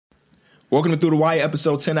Welcome to Through the Wire,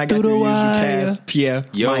 episode 10. I got your usual cast, Pierre,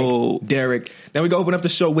 Mike, Derek. Now we go open up the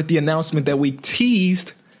show with the announcement that we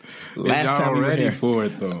teased last time we were here. For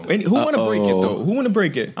it, though. And who want to break it, though? Who want to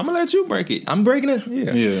break it? I'm going to let you break it. I'm breaking it?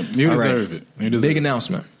 Yeah. You deserve it. You deserve Big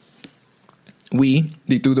announcement. We,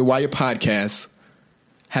 the Through the Wire podcast,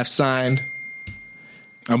 have signed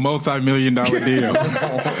a multi-million-dollar deal.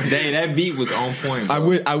 Dang, that beat was on point,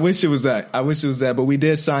 bro. I wish it was that. But we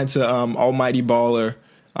did sign to Almighty Baller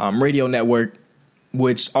Radio Network,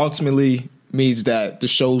 which ultimately means that the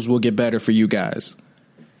shows will get better for you guys.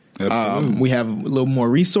 Absolutely. We have a little more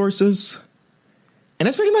resources, and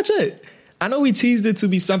that's pretty much it. I know we teased it to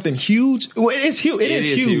be something huge. Well, it is huge. It is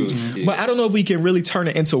huge. Yeah. But I don't know if we can really turn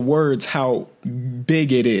it into words how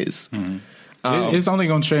big it is. Mm-hmm. It's only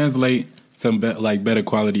going to translate to better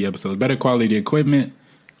quality episodes, better quality equipment,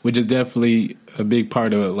 which is definitely a big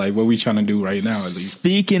part of like what we're trying to do right now, at least.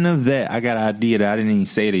 Speaking of that, I got an idea that I didn't even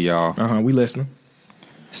say to y'all. We listening.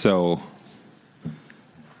 So,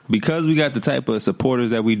 because we got the type of supporters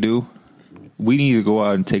that we do, we need to go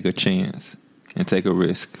out and take a chance and take a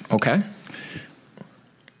risk. Okay.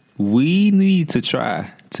 We need to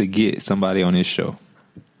try to get somebody on this show.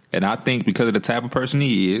 And I think because of the type of person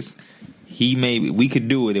he is, we could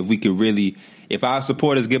do it if we could really, if our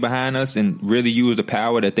supporters get behind us and really use the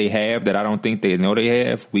power that they have that I don't think they know they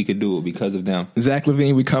have, we could do it because of them. Zach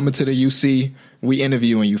LaVine, we coming to the UC. We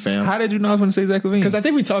interviewing you, fam. How did you know I was going to say Zach LaVine? Because I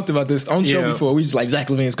think we talked about this on the show before. We just like, Zach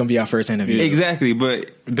LaVine's going to be our first interview. Yeah. Exactly, but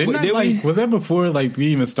was that before like we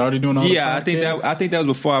even started doing all the podcasts? I think that was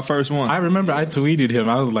before our first one. I remember I tweeted him.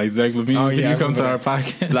 I was like, Zach LaVine, can you come to our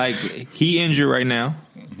podcast? Like, he injured right now.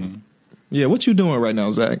 Mm-hmm. Yeah, what you doing right now,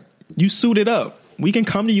 Zach? You suited up. We can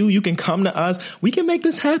come to you. You can come to us. We can make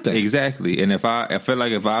this happen. Exactly. And I feel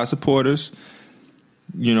like if our supporters,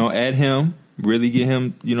 add him, really get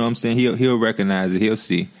him, you know what I'm saying? He'll recognize it. He'll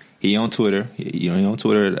see. He on Twitter. He on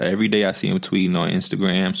Twitter every day. I see him tweeting on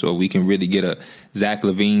Instagram. So we can really get a Zach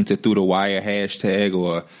LaVine to Through the Wire hashtag,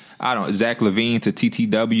 or Zach LaVine to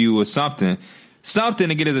TTW or something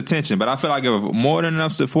to get his attention. But I feel like if more than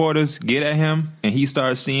enough supporters get at him and he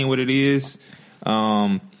starts seeing what it is,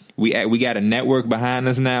 we got a network behind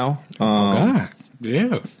us now. God.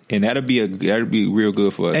 Yeah. And that'll be real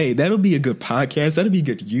good for us. Hey, that'll be a good podcast. That'll be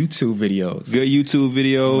good YouTube videos. Good YouTube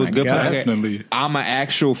videos. Oh good God. Definitely. I'm an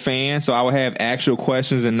actual fan, so I will have actual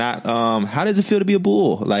questions and not how does it feel to be a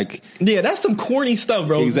Bull? Like, yeah, that's some corny stuff,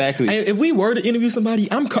 bro. Exactly. If we were to interview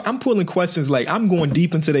somebody, I'm pulling questions like I'm going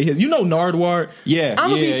deep into their history. Nardwuar? Yeah.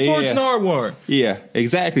 I'm gonna be sports Nardwuar. Yeah,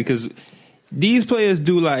 exactly. Because these players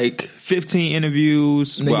do like 15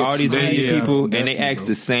 interviews with all these media people, and they ask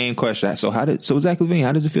the same question. So Zach LaVine,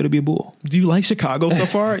 how does it feel to be a Bull? Do you like Chicago so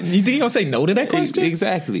far? You think you're gonna say no to that question?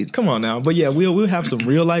 Exactly. Come on now. But yeah, we'll have some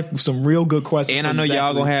real good questions. And I know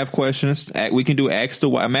y'all gonna have questions. We can do Ask the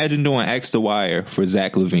Wire. Imagine doing Ask the Wire for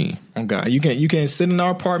Zach LaVine. Oh God, you can sit in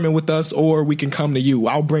our apartment with us, or we can come to you.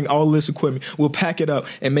 I'll bring all this equipment. We'll pack it up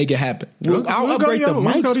and make it happen. I'll upgrade the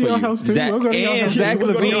mics for you. Zach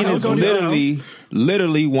LaVine is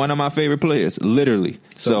literally one of my favorite players. Literally.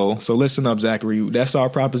 So listen up, Zachary. That's our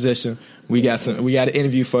proposition. We got an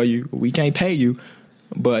interview for you. We can't pay you,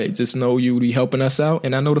 but just know you be helping us out,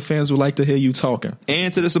 and I know the fans would like to hear you talking.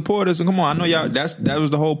 And to the supporters, and come on, I know y'all. That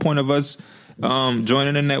was the whole point of us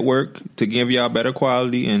joining the network, to give y'all better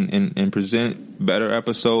quality and present better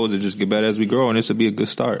episodes and just get better as we grow. And this will be a good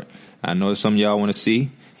start. I know it's something y'all want to see.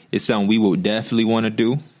 It's something we will definitely want to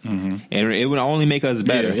do, and it would only make us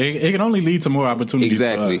better. Yeah, it can only lead to more opportunities.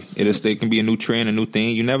 Exactly, for us. It can be a new trend, a new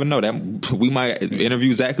thing. You never know. That we might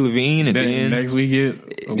interview Zach LaVine, and then next we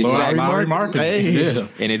get Lauri Markkanen. Hey. Yeah,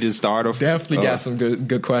 and it just started. Definitely got some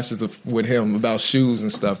good questions with him about shoes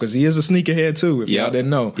and stuff, because he is a sneakerhead too. If y'all didn't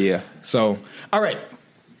know, yeah. So, all right,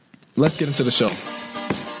 let's get into the show.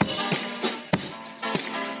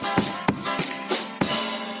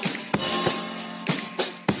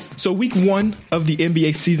 So week 1 of the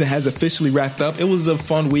NBA season has officially wrapped up. It was a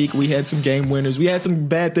fun week. We had some game winners. We had some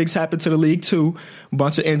bad things happen to the league too. A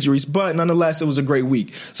bunch of injuries. But nonetheless, it was a great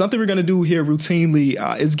week. Something we're going to do here routinely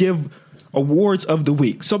is give awards of the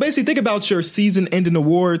week. So basically think about your season-ending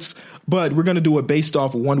awards, but we're going to do it based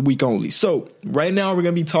off 1 week only. So right now we're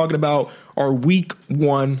going to be talking about our week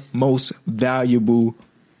 1 most valuable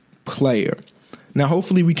player. Now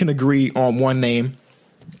hopefully we can agree on one name.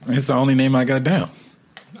 It's the only name I got down.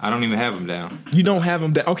 I don't even have him down. You don't have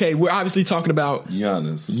him down. Okay, we're obviously talking about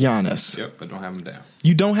Giannis. Yep, I don't have him down.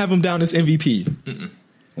 You don't have him down as MVP. Mm-mm.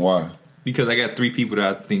 Why? Because I got 3 people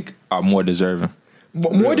that I think are more deserving.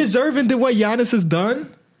 More deserving than what Giannis has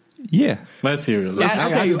done? Yeah. Let's hear it.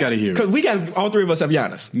 I just got to hear it. Because we got all three of us have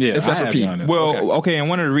Giannis. Yeah, except I for have Pete. Giannis. Well, okay, and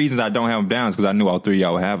one of the reasons I don't have him down is because I knew all three of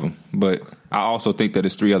y'all would have him. But I also think that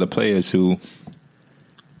there's three other players who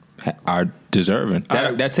are deserving.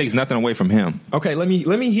 That takes nothing away from him. Okay, let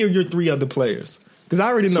me hear your three other players. Because I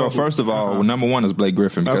already know. So first of all, number one is Blake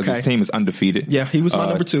Griffin because Okay. his team is undefeated. Yeah, he was my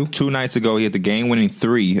number two. 2 nights ago, he had the game-winning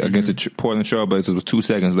 3 against the Portland Trailblazers with 2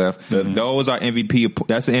 seconds left. Those are MVP.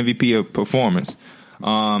 That's an MVP of performance.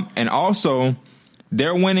 And also,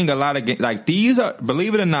 they're winning a lot of games. Like these are,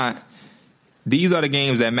 believe it or not, these are the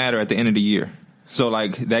games that matter at the end of the year. So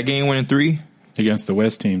like that game-winning 3 Against the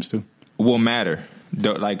West teams, too. will matter.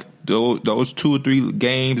 Like those 2 or 3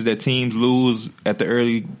 games that teams lose at the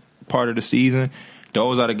early part of the season.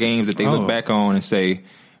 Those are the games that they look back on and say,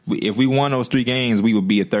 if we won those 3 games, we would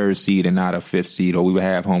be a 3rd seed and not a 5th seed, or we would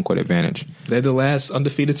have home court advantage. They're the last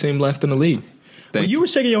undefeated team left in the league. Well, you were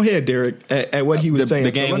shaking your head, Derek, at what he was saying.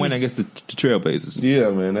 The game winning against the Trailblazers.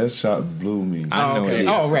 Yeah, man, that shot blew me. I know okay. it.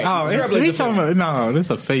 Oh, right. He's talking about, no, this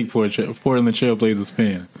is a fake Portland Trailblazers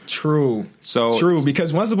fan. True. So true,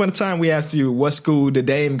 because once upon a time we asked you what school did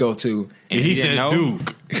Dame go to. And he didn't said know.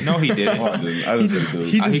 Duke. No, he I didn't. didn't say Duke.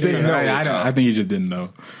 He just didn't know. I think he just didn't know.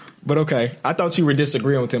 But okay, I thought you were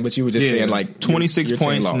disagreeing with him, but you were just saying like 26 your team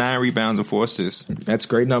points, lost. 9 rebounds, and 4 assists. That's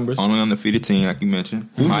great numbers. Only undefeated team, like you mentioned.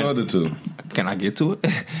 Who's the other 2? Can I get to it?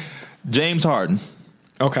 James Harden.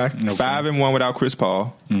 Okay. 5-1 without Chris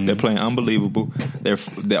Paul. They're playing unbelievable. Their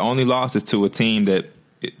only loss is to a team that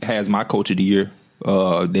has my coach of the year,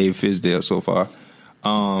 Dave Fizdale, so far.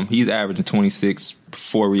 He's averaging 26,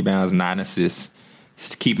 4 rebounds, 9 assists.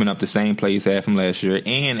 He's keeping up the same play he's had from last year.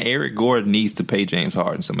 And Eric Gordon needs to pay James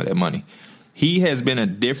Harden some of that money. He has been a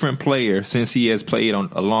different player since he has played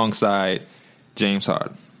alongside James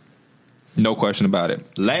Harden. No question about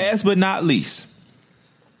it. Last but not least,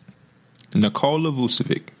 Nikola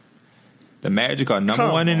Vucevic. The Magic are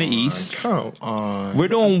number 1 in the East. Come on. We're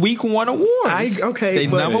doing week 1 awards. Okay, They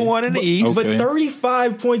but- number 1 in the East. But Okay.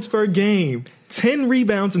 35 points per game, 10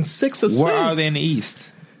 rebounds, and 6 assists. Where are they in the East?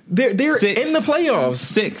 They're 6. in the playoffs.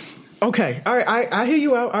 6. Okay, all right, I hear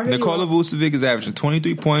you out. Nikola Vucevic is averaging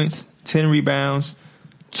 23 points, 10 rebounds,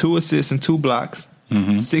 2 assists, and 2 blocks.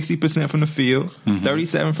 60% from the field,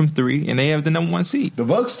 37 from 3, and they have the number 1 seed. The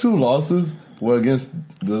Bucks' 2 losses were against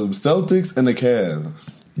the Celtics and the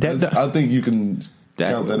Cavs. I think you can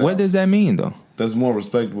count that What out. does that mean, though? That's more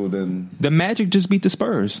respectable than... The Magic just beat the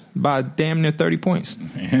Spurs by damn near 30 points.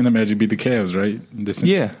 And the Magic beat the Cavs, right?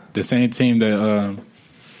 The same team that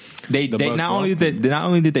They Bucks not only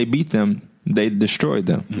lost did they beat them, they destroyed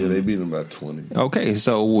them. Yeah, they beat them by 20. Okay,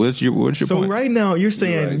 so what's your So point? right now you're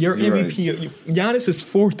saying You're your right. MVP, Giannis is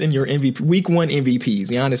 4th in your MVP, week 1 MVPs.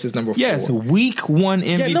 Giannis is number 4. Yes, week 1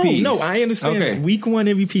 MVPs. Yeah, no, I understand. Okay. That. Week 1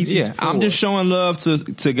 MVPs. Yeah, he's I'm 4. just showing love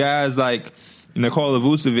to guys like Nikola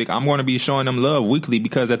Vucevic. I'm going to be showing them love weekly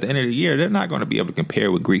because at the end of the year, they're not going to be able to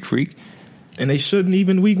compare with Greek Freak. And they shouldn't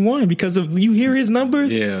even week 1 because of you hear his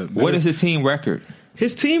numbers. yeah. What is his team record?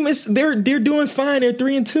 His team is they're doing fine. They're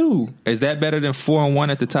 3-2. Is that better than 4-1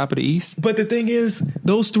 at the top of the East? But the thing is,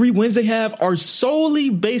 those 3 wins they have are solely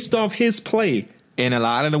based off his play. And a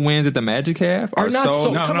lot of the wins that the Magic have Are not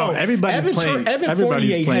so. No, come no, on, everybody's playing- Evan everybody's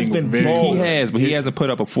 48 has playing been very balling. He has, but he hasn't put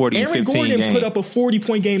up a 40 and Aaron 15 Gordon game. put up a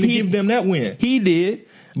 40-point game to He- give them that win. He did,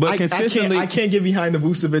 but consistently. I can't get behind the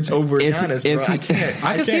Vucevic over Giannis, bro. I can't.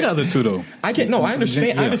 I can see the other 2 though. I can't. No, I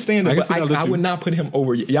understand. Yeah. I understand that, I can but see the other I two. would not put him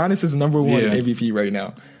over. Giannis is number 1 Yeah. MVP right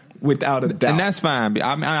now, without a doubt. And that's fine.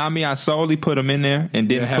 I mean, I solely put him in there and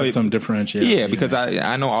They didn't have put some differentiation. Yeah, because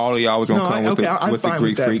I know all of y'all was going to No, come I'm with the fine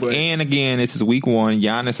Greek with that, Freak. but- And again, this is week 1.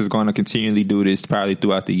 Giannis is going to continually do this probably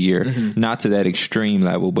throughout the year. Not to that extreme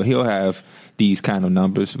level, but he'll have these kind of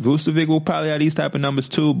numbers. Vucevic will probably have these type of numbers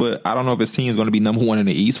too, but I don't know if his team is going to be number 1 in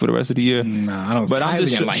the East for the rest of the year. Nah, I don't. But I'm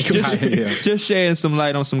just, just shedding some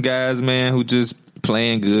light on some guys, man, who just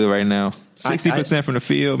playing good right now. 60% from the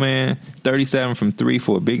field, man. 37 from 3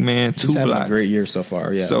 for a big man. 2 He's having blocks. a great year so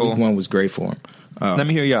far. Yeah, So- week 1 was great for him. Let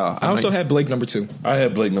me hear y'all. I also had Blake number 2. I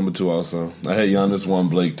had Blake number 2 also. I had Giannis 1,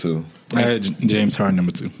 Blake 2. I had James Harden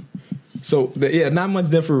number 2. So not much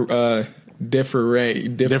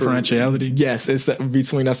Differentiality? Yes, it's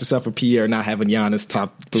between us except for Pierre not having Giannis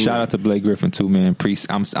top 3. Shout out to Blake Griffin too, man.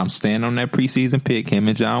 I'm standing on that preseason pick. Him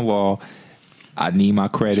and John Wall. I need my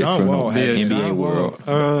credit John from Wall the has NBA John Wall.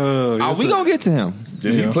 world. Are we gonna get to him?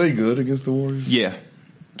 Did Yeah. he play good against the Warriors? Yeah,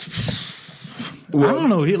 I don't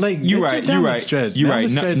know. He like you're it's right. just down You're the right. stretch. You're Down right.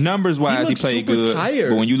 the stretch. Numbers wise, he looks played super good. tired.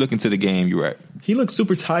 But when you look into the game, you're right. He looks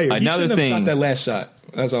super tired. Another he shouldn't thing- have shot that last shot.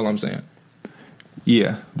 That's all I'm saying.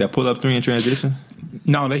 Yeah, that pull up 3 in transition.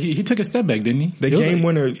 No, he took a step back, didn't he? The game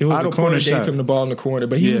winner, Otto Porter gave him the ball in the corner,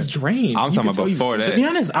 but he was drained. I'm talking about before that. To be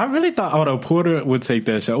honest, I really thought Otto Porter would take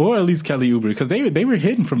that shot, or at least Kelly Oubre, because they were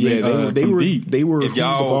hitting from deep. They were who the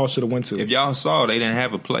ball should have went to. If y'all saw, they didn't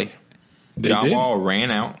have a play. John Wall ran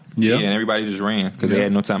out. Yeah, and everybody just ran because they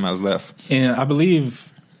had no timeouts left. And I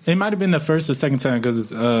believe it might have been the first or second time because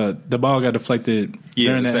the ball got deflected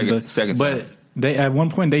during that. Second time. But they at one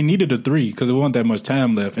point they needed a 3 because there wasn't that much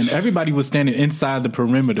time left, and everybody was standing inside the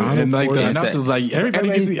perimeter, and like the announcer was like, everybody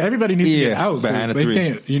needs to get out behind the they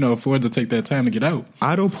 3. Can't afford to take that time to get out.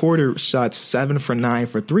 Otto Porter shot 7 for 9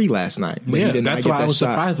 for 3 last night. But he did that's not why get I was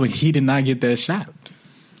surprised when he did not get that shot.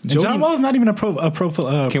 And John Wall's not even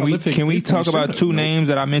a Can we talk about 2 names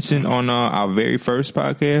that I mentioned on our very first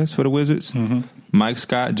podcast for the Wizards? Mm-hmm. Mike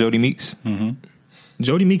Scott, Jody Meeks. Mm-hmm.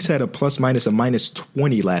 Jody Meeks had a plus-minus of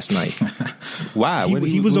 -20 last night. Why?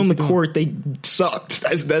 He was on the court. They sucked.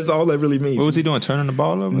 That's all that really means. What was he doing? Turning the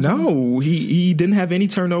ball over? No, he didn't have any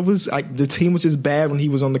turnovers. The team was just bad when he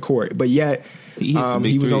was on the court. But yet he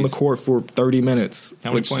was on the court for 30 minutes.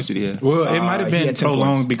 How many points did he have? Well, it might have been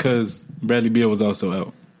prolonged because Bradley Beal was also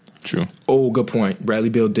out. True. Oh, good point. Bradley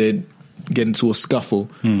Beal did get into a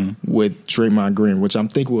scuffle with Draymond Green, which I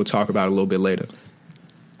think we'll talk about a little bit later.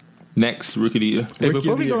 Next, Rookie of the Year. Hey,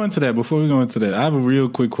 before we go into that, I have a real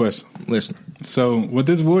quick question. Listen. So, with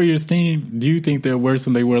this Warriors team, do you think they're worse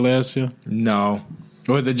than they were last year? No.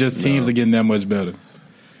 Or is it just teams are getting that much better?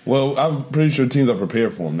 Well, I'm pretty sure teams are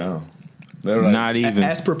prepared for them now. They're like, not even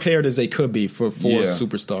as prepared as they could be for 4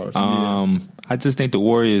 superstars. I just think the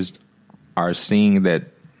Warriors are seeing that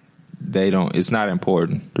they don't. It's not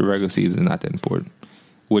important. The regular season is not that important,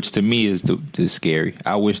 which to me is scary.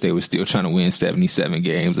 I wish they were still trying to win 77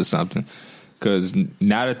 games or something, because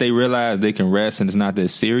now that they realize they can rest and it's not that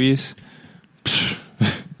serious,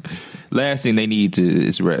 last thing they need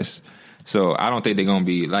is rest. So I don't think they're going to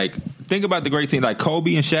be like. Think about the great team like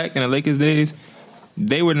Kobe and Shaq in the Lakers days.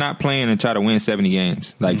 They were not playing to try to win 70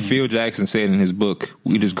 games. Like Phil Jackson said in his book,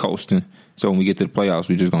 we just coasting. So when we get to the playoffs,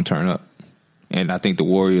 we just going to turn up. And I think the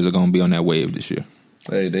Warriors are going to be on that wave this year.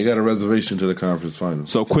 Hey, they got a reservation to the conference finals.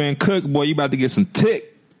 So Quinn Cook, boy, you about to get some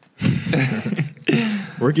tick.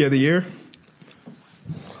 Rookie of the Year?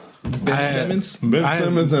 Simmons?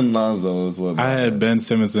 Simmons and Lonzo is what I had Ben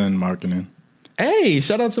Simmons and Markkanen. Hey,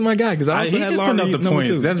 shout out to my guy because I also had Larry putting up the points.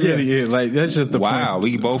 Too. That's really it. Like that's just the wow.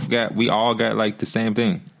 points. We all got like the same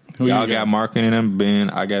thing. Y'all got Markkanen and Ben.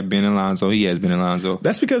 I got Ben and Lonzo. He has Ben and Lonzo.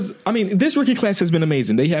 That's because this rookie class has been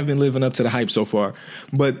amazing. They have been living up to the hype so far.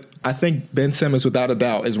 But I think Ben Simmons, without a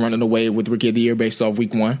doubt, is running away with Rookie of the Year based off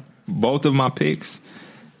week 1. Both of my picks,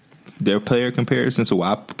 their player comparisons, so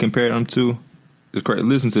I compared them to, is correct.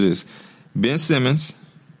 Listen to this. Ben Simmons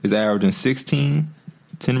is averaging 16,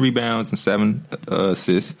 10 rebounds, and 7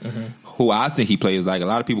 assists. Mm-hmm. Who I think he plays like. A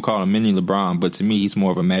lot of people call him mini LeBron, but to me, he's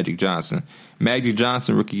more of a Magic Johnson. Magic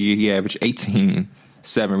Johnson, rookie year, he averaged 18,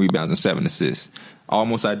 7 rebounds, and 7 assists.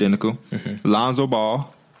 Almost identical. Mm-hmm. Lonzo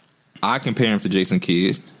Ball, I compare him to Jason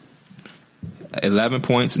Kidd. 11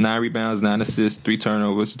 points, 9 rebounds, 9 assists, 3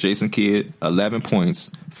 turnovers. Jason Kidd, 11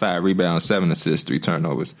 points, 5 rebounds, 7 assists, 3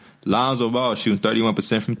 turnovers. Lonzo Ball shooting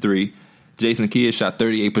 31% from 3. Jason Kidd shot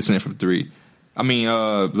 38% from 3.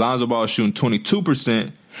 Lonzo Ball shooting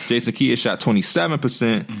 22%. Jason Kidd shot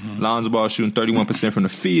 27%. Mm-hmm. Lonzo Ball shooting 31% from the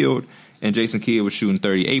field. And Jason Kidd was shooting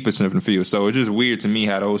 38% from the field. So it's just weird to me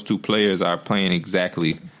how those two players are playing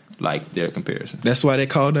exactly like their comparison. That's why they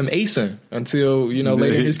called him Asen until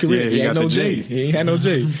later in his career. He had no J. He ain't had no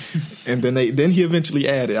J. And then he eventually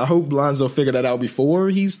added. I hope Lonzo figured that out before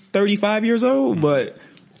he's 35 years old. But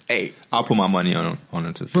hey, I'll put my money on him.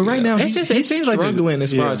 But right now, he's struggling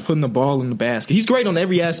as far as putting the ball in the basket. He's great on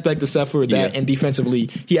every aspect except for that, and defensively,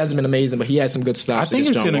 he hasn't been amazing, but he has some good stops. I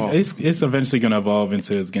think it's eventually going to evolve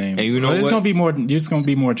into his game. And you know it's going to be more. It's going to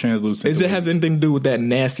be more translucent. Does it have anything to do with that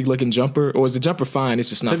nasty looking jumper, or is the jumper fine? It's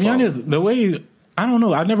just not. To be honest, the way. I don't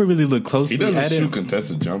know. I never really looked closely at him. He doesn't shoot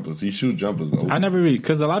contested jumpers. He shoots jumpers. I never really,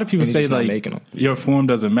 because a lot of people say like your form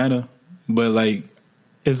doesn't matter, but like.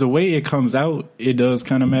 Is the way it comes out, it does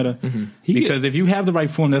kind of matter. Mm-hmm. Because if you have the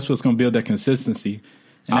right form, that's what's going to build that consistency.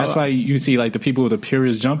 And that's why you see like the people with the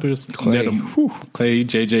purest jumpers, Clay,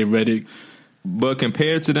 JJ Redick. But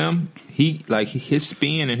compared to them, his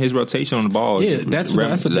spin and his rotation on the ball. Yeah, that's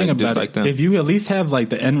the thing about it. If you at least have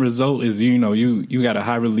like the end result is you got a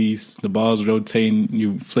high release, the ball's rotating,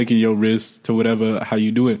 you flicking your wrist to whatever how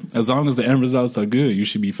you do it. As long as the end results are good, you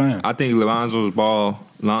should be fine. I think Lonzo's ball.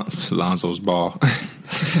 I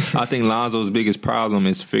think Lonzo's biggest problem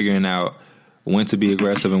is figuring out when to be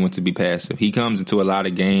aggressive and when to be passive. He comes into a lot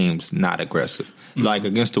of games not aggressive. Mm-hmm. Like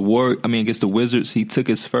against the Wizards, he took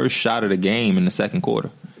his first shot of the game in the second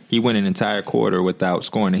quarter. He went an entire quarter without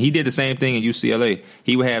scoring. And he did the same thing in UCLA.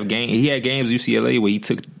 He had games at UCLA where he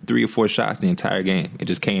took 3 or 4 shots the entire game. It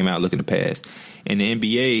just came out looking to pass. In the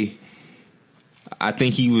NBA, I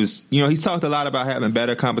think he was, he's talked a lot about having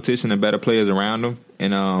better competition and better players around him.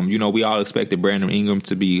 And, we all expected Brandon Ingram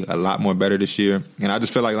to be a lot more better this year. And I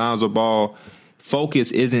just feel like Lonzo Ball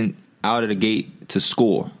focus isn't out of the gate to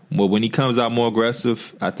score. But when he comes out more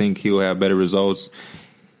aggressive, I think he'll have better results.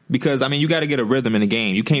 Because, you got to get a rhythm in the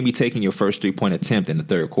game. You can't be taking your first 3-point attempt in the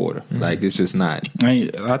third quarter. Mm-hmm. Like, it's just not.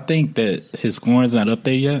 I think that his scoring's not up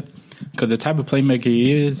there yet. Because the type of playmaker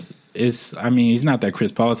he is, he's not that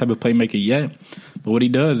Chris Paul type of playmaker yet. But what he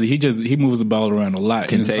does is he moves the ball around a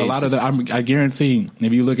lot. And a lot of I guarantee,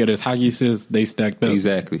 if you look at his hockey assists, they stacked up.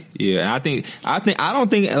 Exactly. Yeah. And I don't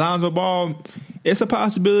think Lonzo Ball, it's a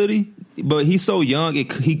possibility, but he's so young,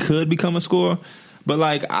 he could become a scorer. But,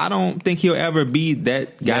 I don't think he'll ever be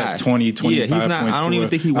that guy. That 20, 25 he's not. I don't even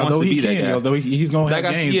think he wants to be that guy. Although he's going to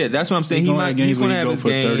have games. Yeah, that's what I'm saying. He's going to have his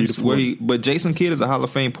games but Jason Kidd is a Hall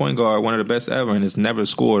of Fame point guard, one of the best ever, and has never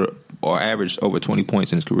scored or averaged over 20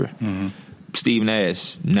 points in his career. Mm-hmm. Steve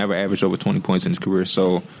Nash never averaged over 20 points in his career.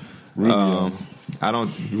 So, Rubio's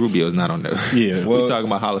not on there. Yeah. We're talking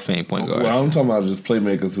about Hall of Fame point guards. Well, I'm talking about just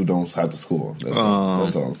playmakers who don't have to score. That's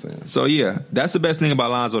all I'm saying. So, yeah, that's the best thing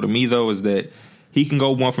about Lonzo to me, though, is that he can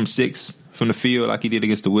go 1 from 6 from the field like he did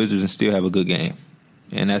against the Wizards and still have a good game.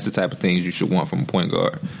 And that's the type of things you should want from a point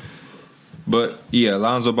guard. But, yeah,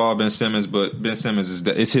 Lonzo Ball, Ben Simmons, but Ben Simmons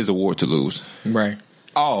it's his award to lose. Right.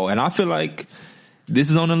 Oh, and I feel like this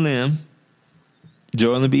is on a limb.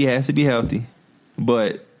 Joel Embiid has to be healthy.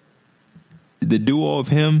 But the duo of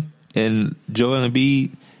him and Joel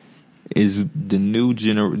Embiid is the new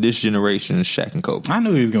this generation's Shaq and Kobe. I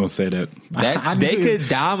knew he was going to say that. They could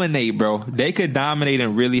dominate, bro. They could dominate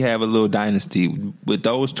and really have a little dynasty with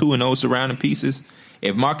those two and those surrounding pieces.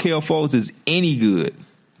 If Markelle Fultz is any good.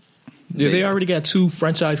 Yeah, they already got 2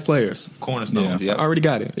 franchise players. Cornerstones, yeah. Already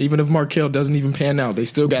got it. Even if Markelle doesn't even pan out, they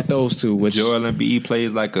still got those 2. Which Joel Embiid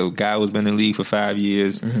plays like a guy who's been in the league for 5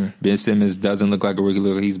 years. Mm-hmm. Ben Simmons doesn't look like a rookie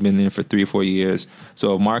looker. He's been in for 3 or 4 years.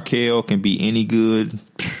 So if Markelle can be any good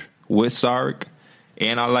with Sark,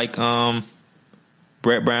 and I like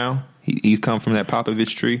Brett Brown. He's come from that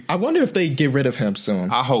Popovich tree. I wonder if they get rid of him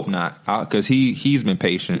soon. I hope not, because he's been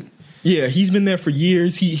patient. Yeah, he's been there for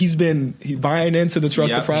years. He's been buying into the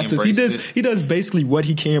trusted process. He does basically what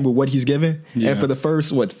he can with what he's given. Yeah. And for the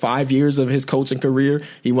first 5 years of his coaching career,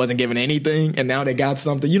 he wasn't given anything, and now they got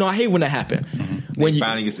something. I hate when that happens. Mm-hmm. When they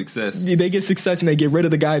finally get success. They get success and they get rid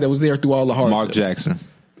of the guy that was there through all the hard Mark Jackson.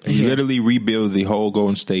 He literally rebuilt the whole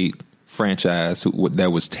Golden State franchise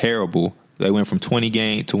that was terrible. They went from 20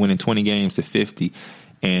 games to winning 20 games to 50,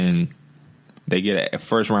 and they get a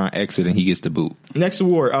first-round exit, and he gets the boot. Next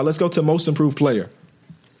award, let's go to Most Improved Player.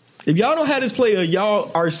 If y'all don't have this player, y'all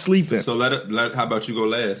are sleeping. So how about you go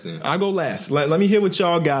last then? I'll go last. Let me hear what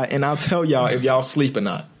y'all got, and I'll tell y'all if y'all sleep or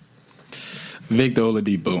not. Victor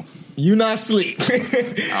Oladipo. You not sleep.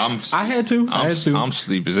 I had to. I'm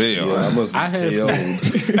sleep as hell. Yeah, I must be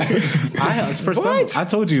I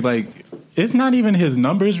told you, it's not even his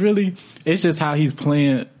numbers really. It's just how he's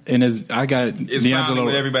playing. And I got it's D'Angelo.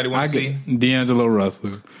 What everybody wants to see. D'Angelo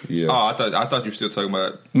Russell. Yeah. Oh, I thought you were still talking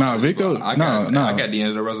about. No, Victor. I got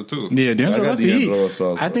D'Angelo Russell too. Yeah, D'Angelo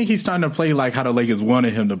Russell. I think he's starting to play like how the Lakers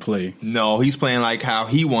wanted him to play. No, he's playing like how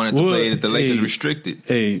he wanted to play. That the Lakers restricted.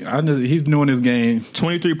 He's doing his game.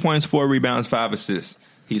 23 points, 4 rebounds, 5 assists.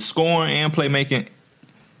 He's scoring and playmaking.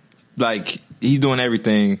 He's doing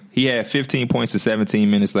everything. He had 15 points in 17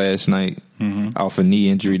 minutes last night off a knee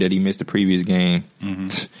injury that he missed the previous game.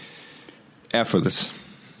 Mm-hmm. Effortless.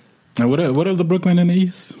 And what are the Brooklyn in the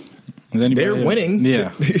East? They're winning.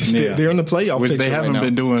 Yeah. They're in the playoff which they haven't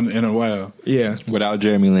been doing in a while. Yeah. Without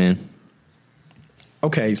Jeremy Lin.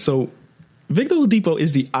 Okay, so Victor Oladipo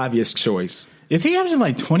is the obvious choice. Is he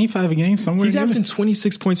averaging 25 a game somewhere? He's averaging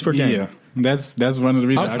 26 points per game. Yeah. That's one of the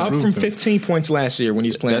reasons. Up from 15 points last year when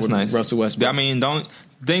he's playing with Russell Westbrook. Don't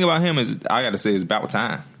thing about him is I got to say it's about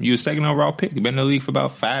time. You a second overall pick. You've been in the league for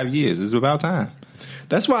about 5 years. It's about time.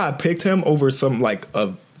 That's why I picked him over some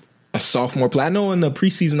a sophomore play. I know in the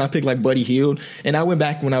preseason I picked like Buddy Hield, and I went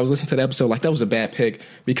back when I was listening to the episode like that was a bad pick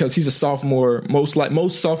because he's a sophomore. Most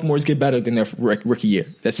sophomores get better than their rookie year.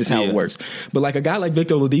 That's just how it works. But like a guy like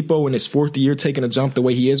Victor Oladipo in his 4th year taking a jump the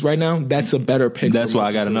way he is right now, that's a better pick. That's why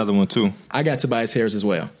I got another one too. I got Tobias Harris as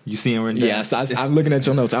well. You see him right now? Yeah, so I'm looking at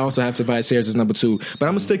your notes. I also have Tobias Harris as number 2, but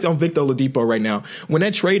I'm gonna stick on Victor Oladipo right now. When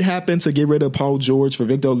that trade happened to get rid of Paul George for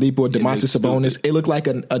Victor Oladipo or Domantas Sabonis, it looked like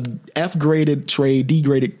a F-graded trade,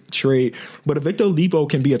 D-graded trade. But if Victor Oladipo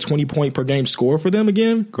can be a 20-point per game scorer for them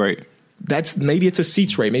again, great. Maybe it's a C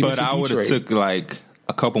trade. Maybe but it's a I would have took like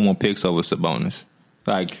a couple more picks over Sabonis.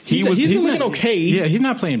 Like he's been looking okay. Yeah, he's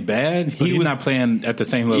not playing bad. He was not playing at the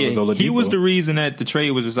same level as Oladipo. He was the reason that the trade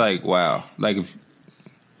was just like wow. Like if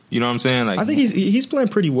you know what I'm saying? Like I think he's playing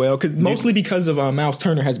pretty well mostly because of Miles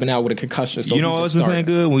Turner has been out with a concussion. So you know what's been playing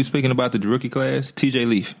good when we're speaking about the rookie class? TJ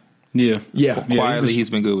Leaf. Yeah. Quietly, he's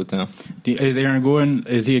been good with them. Is Aaron Gordon?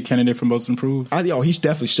 Is he a candidate for most improved? He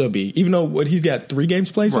definitely should be. Even though he's got 3 games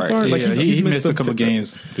played so far. Like he missed a couple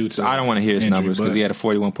games. So I don't want to hear his numbers because he had a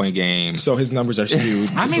 41-point game. So his numbers are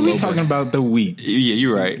skewed. I mean, we're talking about the week. Yeah,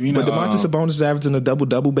 you're right. But Domantas Sabonis is averaging a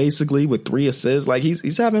double-double basically with 3 assists. Like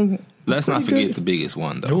he's having. Let's not forget the biggest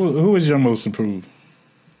one though. Who was your most improved?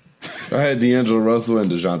 I had D'Angelo Russell and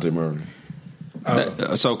DeJounte Murray.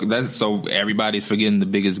 So everybody's forgetting the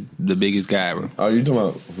biggest guy. Bro. Oh, you talking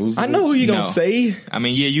about who's? I know who you gonna say. I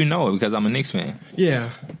mean, yeah, you know it because I'm a Knicks fan. Yeah,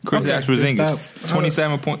 Kristaps Porzingis,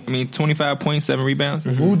 25.7 rebounds.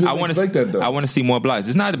 Mm-hmm. Who didn't expect that though? I want to see more blocks.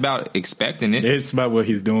 It's not about expecting it. It's about what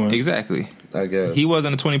he's doing. Exactly. I guess he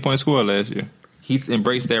wasn't a 20-point scorer last year. He's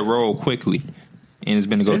embraced that role quickly. And has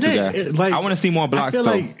been the go-to guy. Like, I want to see more blocks, though.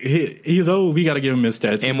 I feel like he's old. We got to give him his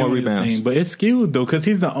stats. And more rebounds. But it's skewed, though, because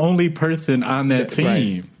he's the only person on that team.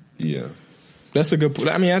 Right. Yeah. That's a good point.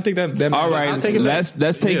 I mean, I think that all right, let's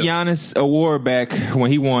take Giannis' award back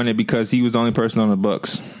when he won it because he was the only person on the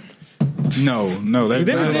Bucks. No. They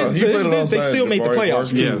still made the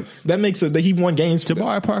playoffs, too. Yeah. That makes it that he won games.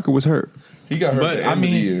 Jabari Parker was hurt. He got hurt at the end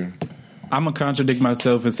of the year. I'm going to contradict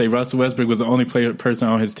myself and say Russell Westbrook was the only person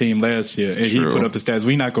on his team last year, and he put up the stats.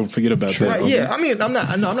 We're not going to forget about that. Right, yeah. I mean, I'm not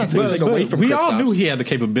taking anything away from we all knew he had the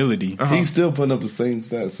capability. Uh-huh. He's still putting up the same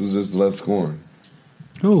stats. It's just less scoring.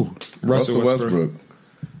 Who? Russell Westbrook.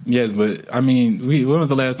 Yes, but, I mean, when was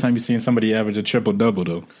the last time you seen somebody average a triple-double,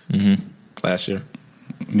 though? Mm-hmm. Last year.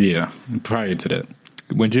 Yeah, prior to that.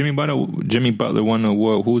 When Jimmy Butler won the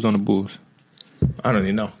award, who was on the Bulls? I don't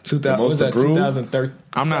even know. 2013.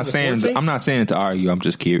 I'm not saying to argue. I'm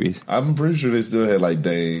just curious. I'm pretty sure they still had like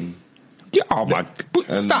Dang. Yeah, oh my!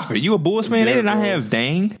 Stop it! You a Bulls fan? They did not have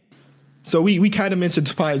Dang. So we kind of mentioned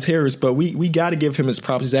Tobias Harris, but we got to give him his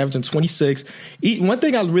props. He's averaging 26. One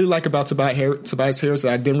thing I really like about Tobias Harris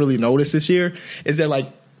that I didn't really notice this year is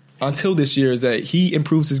that until this year is that he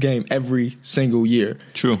improves his game every single year.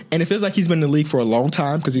 True. And it feels like he's been in the league for a long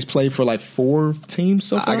time because he's played for 4 teams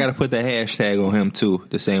so far. I got to put the hashtag on him too,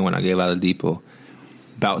 the same one I gave Oladipo.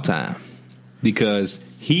 About time. Because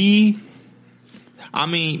he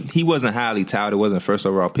wasn't highly touted, wasn't first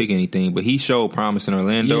overall pick or anything, but he showed promise in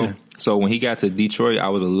Orlando. Yeah. So when he got to Detroit, I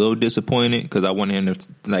was a little disappointed because I wanted him to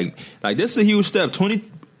like this is a huge step.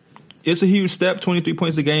 It's a huge step, 23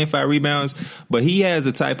 points a game, 5 rebounds, but he has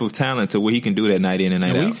a type of talent to where he can do that night in and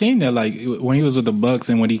night out. We've seen that, when he was with the Bucks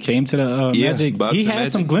and when he came to the Magic, he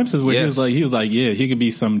had some glimpses where he was like, he could be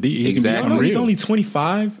some deep. Exactly. He's only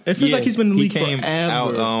 25. It feels like he's been in the league forever. He came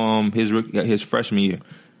out his freshman year.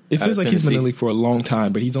 It feels like he's been in the league for a long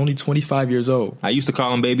time, but he's only 25 years old. I used to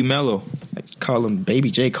call him Baby Mello. I call him Baby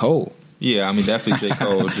J. Cole. Yeah, I mean, definitely J.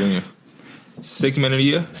 Cole Jr. 6 man of the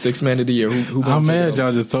year? 6 man of the year. Who I'm mad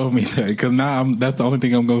y'all just told me that because now that's the only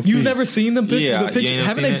thing I'm going to see. You've never seen them? Yeah. The picture?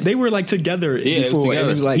 Haven't they were together before.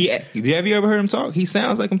 Together. And have you ever heard him talk? He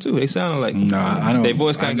sounds like him too. They sound like I don't. Their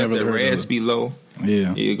voice kind of got that raspy low.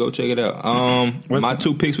 Yeah. Go check it out. My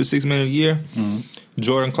 2 picks for 6 man of the year. Mm-hmm.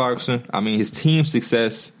 Jordan Clarkson. I mean, his team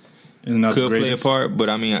success could play a part, but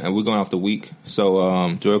I mean, we're going off the week.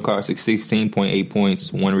 So Jordan Clarkson, 16.8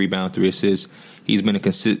 points, 1 rebound, 3 assists. He's been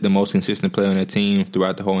the most consistent player on that team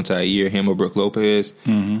throughout the whole entire year. Him or Brook Lopez.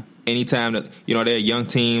 Mm-hmm. Anytime that they're a young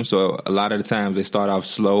team, so a lot of the times they start off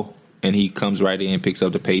slow, and he comes right in, picks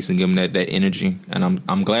up the pace, and give them that energy. And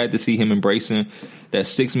I'm glad to see him embracing that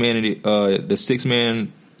 6 man the 6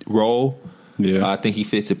 man role. Yeah, I think he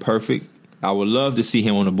fits it perfect. I would love to see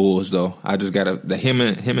him on the Bulls, though. I just gotta him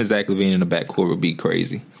and Zach LaVine in the backcourt would be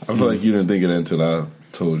crazy. I feel like you didn't think of that until I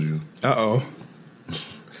told you. Uh-oh.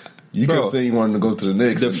 You kept saying you wanted to go to the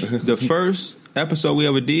Knicks. The first episode we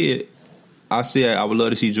ever did, I said I would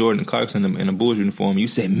love to see Jordan Clarkson in a Bulls uniform. You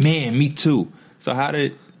said, man, me too. So how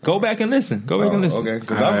did Go back and listen. Okay,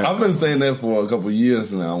 because I've been saying that for a couple of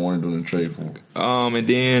years now. I wanted to do a trade for him. And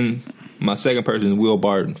then my second person is Will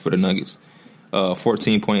Barton for the Nuggets.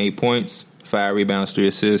 14.8 points, 5 rebounds, 3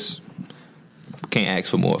 assists. Can't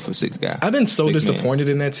ask for more for 6 guys. I've been so disappointed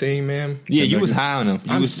in that team, man. Yeah, you was high on them.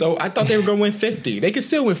 I thought they were going to win 50. They could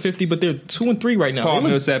still win 50, but they're 2-3 right now. Paul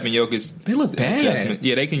Millsap and Jokic. They look bad.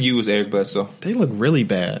 Yeah, they can use Eric Bledsoe. They look really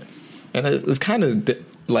bad, and it's kind of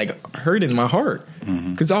hurting my heart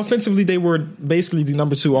because offensively they were basically the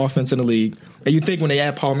number 2 offense in the league. And you think when they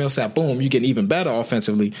add Paul Millsap, boom, you get even better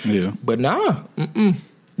offensively. Yeah, but nah.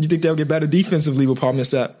 You think they'll get better defensively with Paul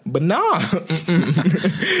Millsap, but nah.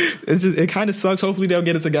 It kind of sucks. Hopefully they'll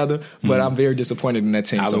get it together, but I'm very disappointed in that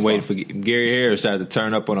team. I've been waiting for Gary Harris to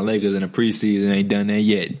turn up on the Lakers in the preseason. Ain't done that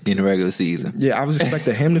yet in the regular season. Yeah, I was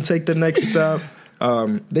expecting him to take the next step.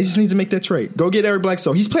 They just need to make that trade. Go get Eric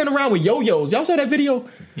Bledsoe. He's playing around with yo-yos. Y'all saw that video?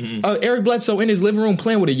 Eric Bledsoe in his living room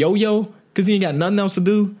playing with a yo-yo because he ain't got nothing else to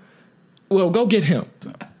do. Well, go get him.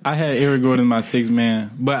 I had Eric Gordon my 6th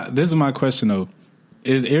man, but this is my question though.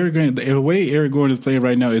 Is Eric Gordon, the way Eric Gordon is playing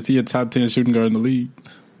right now, is he a top 10 shooting guard in the league?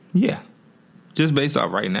 Yeah. Just based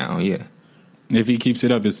off right now, yeah. If he keeps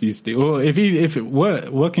it up, is he still?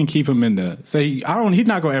 Well, what can keep him in there? He's not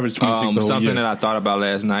going to average 26. Something that I thought about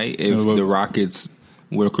last night. If the Rockets,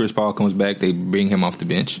 where Chris Paul comes back, they bring him off the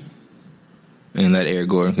bench and let Eric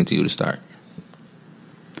Gordon continue to start.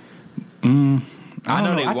 I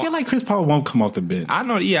feel like Chris Paul won't come off the bench. I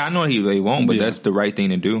know they won't, but that's the right thing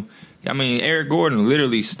to do. I mean, Eric Gordon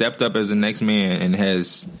literally stepped up as the next man and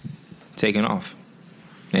has taken off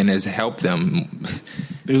and has helped them.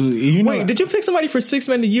 Wait, did you pick somebody for 6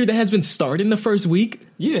 men a year that has been starting the first week?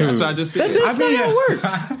 Yeah, that's what I just said. That's not how it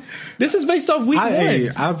works. This is based off week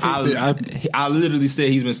 1. I literally said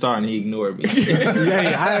he's been starting. He ignored me.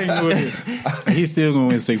 I ignored it. He's still going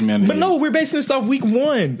to win 6 men a year. But no, we're basing this off week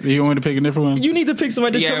 1. You want me to pick a different one? You need to pick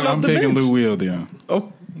somebody that's coming off the bench. I'm picking Lou Will, then.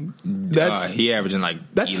 Oh. He averaging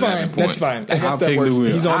that's 11 fine. points. That's fine. I guess that works.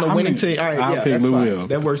 He's on the winning team. All right, I'll pick that's Lou fine. Will.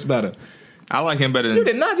 That works better. I like him better than you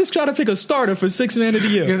did not just try to pick a starter for 6 man of the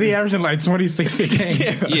year because he averaging like 26 a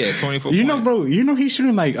game. Yeah, 24. You know, bro. You know he's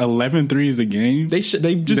shooting like 11 threes a game. They just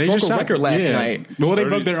broke a record last night. Well, they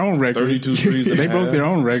broke their own record. 32 threes. They broke their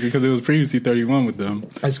own record because it was previously 31 with them.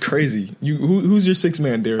 That's crazy. Who's your 6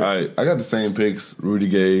 man, Derek? All right, I got the same picks: Rudy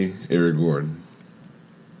Gay, Eric Gordon.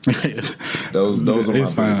 those are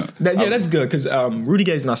my picks. That's good because Rudy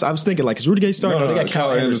Gay's not. I was thinking is Rudy Gay starting? No, they got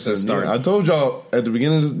Kyle Anderson starting. Yeah. I told y'all at the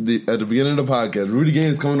beginning of the podcast, Rudy Gay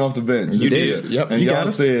is coming off the bench. You did, yep. And y'all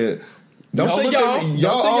said. Don't say y'all.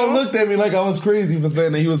 Y'all all looked at me like I was crazy for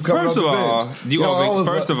saying that he was coming off the bench.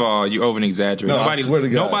 First of all, you over exaggerate.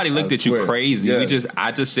 Nobody looked at you crazy. Yes.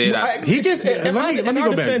 I just said in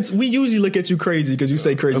our defense, we usually look at you crazy because you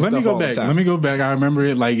say crazy stuff all the time. Let me go back. I remember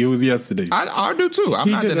it like it was yesterday. I do too. I'm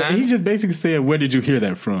not denying. He just basically said, "Where did you hear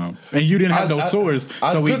that from?" And you didn't have no source,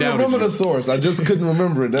 so we doubted you. I couldn't remember the source. I just couldn't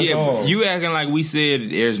remember it. That's all. You acting like we said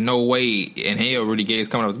there's no way in hell Rudy Gay is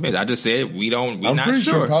coming off the bench. I just said we're not sure. I'm pretty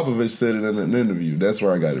sure Popovich said it in an interview. That's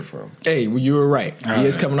where I got it from. Hey, well, you were right. He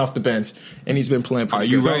is coming off the bench, and he's been playing pretty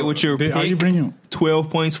good. Are you right with your pick? Are you bringing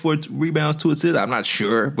 12 points, 4 rebounds, 2 assists? I'm not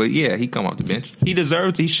sure, but yeah, he come off the bench. He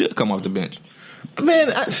deserves. He should come off the bench.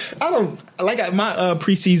 Man, I don't like my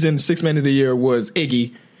preseason 6 man of the year was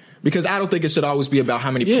Iggy. Because I don't think it should always be about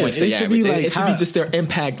how many points they average. It should be just their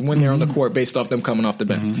impact when they're on the court based off them coming off the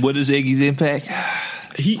bench. What is Iggy's impact?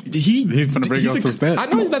 He's going to bring up some stats. I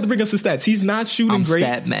know he's about to bring up some stats. He's not shooting great.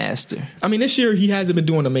 Stat master. I mean, this year he hasn't been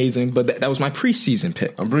doing amazing, but that was my preseason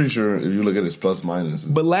pick. I'm pretty sure if you look at his plus minus.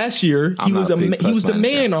 But last year he was the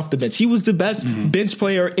man off the bench. He was the best bench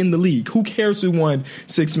player in the league. Who cares who won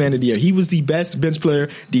 6 man of the year? He was the best bench player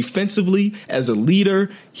defensively as a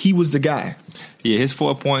leader. He was the guy. Yeah, his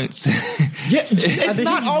 4 points. Yeah, it's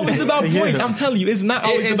not always about points. I'm telling you, it's not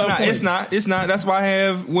always about points. It's not. That's why I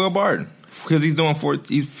have Will Barton. Because he's doing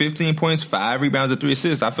 15 points, 5 rebounds, and 3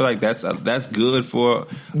 assists. I feel like that's good for.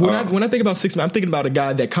 When I think about 6 man, I'm thinking about a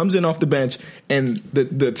guy that comes in off the bench and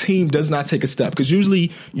the team does not take a step. Because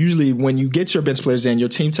usually when you get your bench players in, your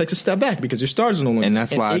team takes a step back because your stars are no longer. And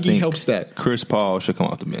that's why Iggy I think helps that. Chris Paul should come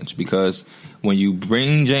off the bench because when you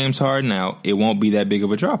bring James Harden out, it won't be that big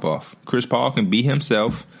of a drop off. Chris Paul can be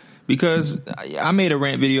himself. Because I made a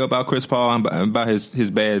rant video about Chris Paul about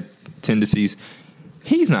his bad tendencies.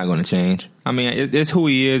 He's not going to change. I mean, it's who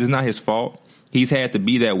he is. It's not his fault. He's had to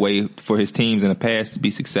be that way for his teams in the past to be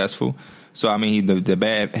successful. So, I mean, the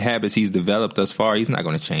bad habits he's developed thus far, he's not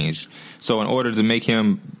going to change. So, in order to make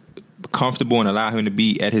him comfortable and allow him to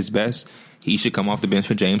be at his best, he should come off the bench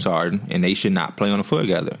for James Harden, and they should not play on the floor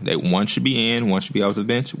together. One should be in, one should be off the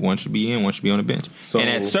bench, one should be in, one should be on the bench. So and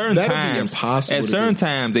at certain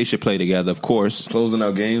times, they should play together. Of course, closing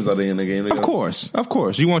out games. Are they in the game together? Of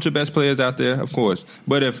course. You want your best players out there, of course.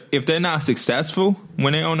 But if they're not successful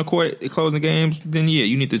when they're on the court closing games, then yeah,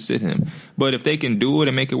 you need to sit him. But if they can do it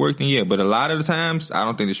and make it work, then yeah. But a lot of the times, I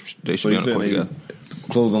don't think they should be on the court together.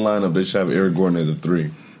 Closing lineup, they should have Eric Gordon as a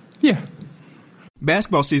 3. Yeah.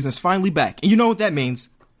 Basketball season is finally back, and you know what that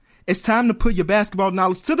means. It's time to put your basketball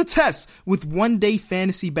knowledge to the test with one-day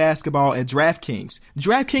fantasy basketball at DraftKings.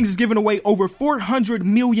 DraftKings is giving away over $400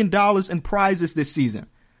 million in prizes this season.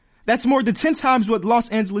 That's more than 10 times what Los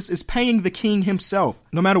Angeles is paying the king himself.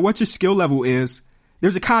 No matter what your skill level is,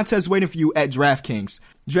 there's a contest waiting for you at DraftKings.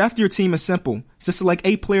 Draft your team is simple. Just select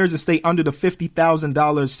 8 players and stay under the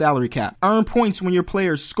 $50,000 salary cap. Earn points when your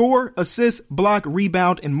players score, assist, block,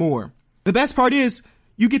 rebound, and more. The best part is,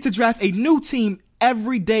 you get to draft a new team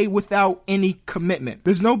every day without any commitment.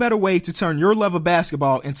 There's no better way to turn your love of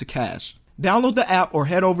basketball into cash. Download the app or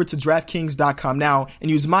head over to DraftKings.com now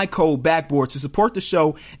and use my code BACKBOARD to support the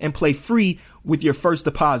show and play free with your first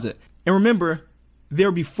deposit. And remember,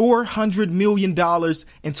 there'll be $400 million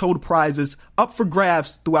in total prizes up for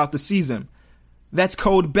grabs throughout the season. That's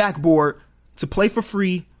code BACKBOARD to play for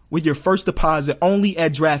free with your first deposit only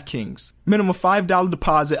at DraftKings. Minimum $5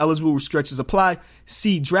 deposit. Eligible restrictions apply.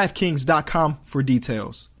 See DraftKings.com for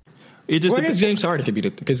details. It just depends. James Harden could be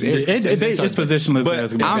because it's positionless.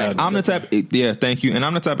 But I'm the type. Yeah, thank you. And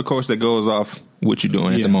I'm the type of coach that goes off what you're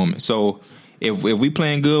doing at the moment. So if we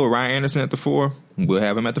playing good with Ryan Anderson at the 4, we'll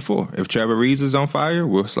have him at the 4. If Trevor Reeves is on fire,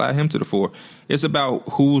 we'll slide him to the 4. It's about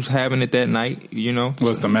who's having it that night, you know.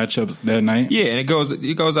 What's the matchups that night? Yeah, and it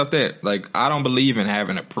goes up there. Like, I don't believe in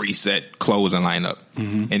having a preset closing lineup,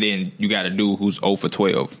 and then you got to do who's 0 for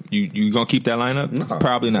 12. You gonna keep that lineup? No,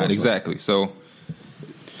 probably not. Exactly. So,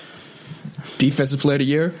 defensive player of the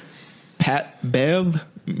year, Pat Bev.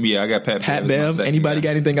 Yeah, I got Pat Bev. Anybody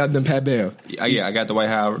got anything other than Pat Bev? Yeah, I got Dwight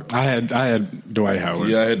Howard. I had Dwight Howard.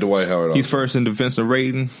 Yeah, I had Dwight Howard. He's first in defensive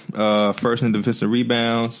rating, first in defensive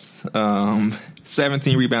rebounds,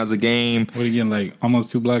 17 rebounds a game. What are you getting, like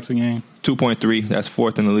almost 2 blocks a game? 2.3. That's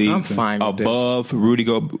 4th in the league. I'm fine with above Rudy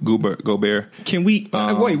Gobert. Can we?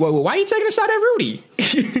 Wait. Why are you taking a shot at Rudy?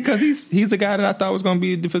 Because he's the guy that I thought was going to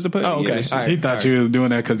be a defensive player. Oh, okay. He thought you was doing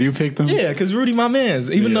that because you picked him. Yeah, because Rudy, my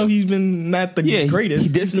man's. Even though he's been not the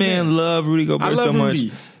greatest, this man loved Rudy Gobert so much.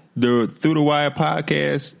 The Through the Wire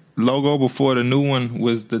podcast logo before the new one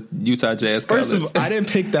was the Utah Jazz. First of all, I didn't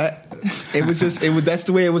pick that. It was just that's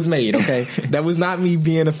the way it was made. Okay, that was not me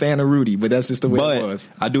being a fan of Rudy, but that's just the way it was.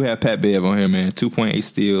 I do have Pat Bev on here, man. 2.8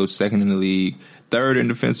 steals, 2nd in the league, 3rd in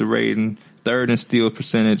defensive rating, 3rd in steal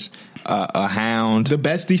percentage. A hound, the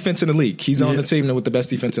best defense in the league. He's on the team with the best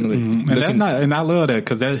defense in the league. And I love that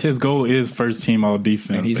because his goal is first team all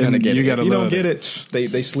defense. And he's gonna get it. If you don't get it,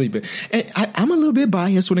 they sleep it. And I'm a little bit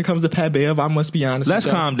biased when it comes to Pat Bev. I must be honest. Let's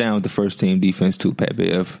calm down with the first team defense too, Pat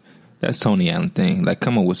Bev. That's Tony Allen thing. Like,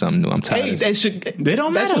 come up with something new. I'm tired. They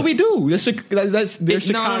don't matter. That's what we do. That's they're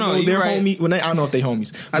Chicago. No, they're right. Homies. Well, I don't know if they're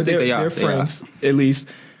homies. I think they're friends. At least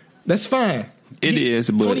that's fine. It is,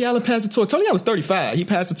 but Tony Allen passed the torch. Tony Allen's 35. He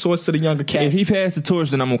passed the torch to the younger cat. If he passed the torch,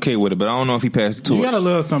 then I'm okay with it. But I don't know if he passed the torch. You gotta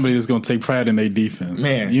love somebody that's gonna take pride in their defense.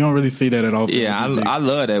 Man, you don't really see that at all. Yeah, I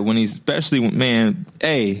love that when especially when,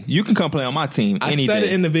 hey, you can come play on my team any day. I said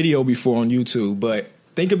it in the video before on YouTube, but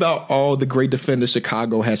think about all the great defenders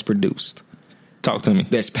Chicago has produced. Talk to me.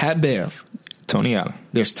 There's Pat Bev, Tony Allen.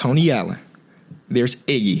 There's Tony Allen. There's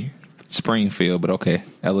Iggy. Springfield, but okay,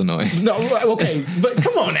 Illinois. No, okay, but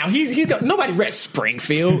come on now. Nobody reps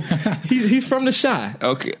Springfield. He's from the Chi.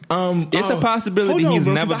 Okay, it's a possibility he's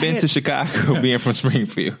never been to Chicago, being from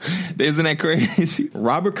Springfield. Isn't that crazy?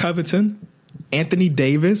 Robert Covington, Anthony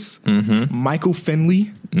Davis, Michael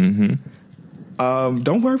Finley.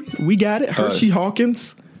 Don't worry, we got it. Hershey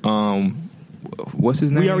Hawkins. What's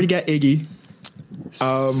his name? We already got Iggy.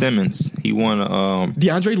 Simmons. He won.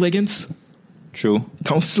 DeAndre Liggins. True.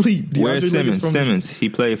 Don't sleep. Where's Simmons? Simmons. He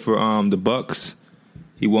played for the Bucks.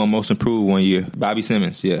 He won Most Improved one year. Bobby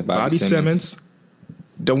Simmons. Yeah, Bobby Simmons.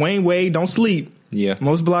 Dwayne Wade. Don't sleep. Yeah.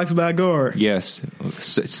 Most blocks by guard. Yes.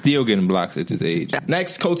 Still getting blocks at this age.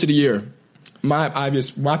 Next coach of the year. My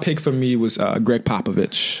pick for me was Greg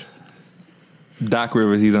Popovich. Doc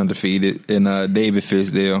Rivers, he's undefeated. And David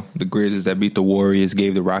Fizdale, the Grizzlies that beat the Warriors,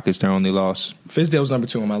 gave the Rockets their only loss. Fizdale's number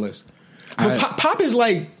 2 on my list. But Pop is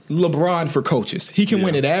like LeBron for coaches. He can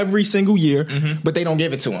win it every single year, but they don't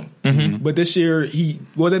give it to him. But this year,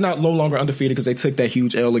 they're not no longer undefeated because they took that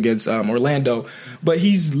huge L against Orlando. But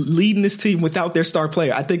he's leading this team without their star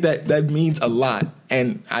player. I think that means a lot.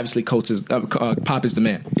 And obviously, Pop is the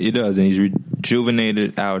man. He does, and he's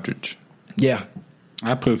rejuvenated Aldridge. Yeah.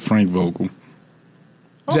 I put Frank Vogel.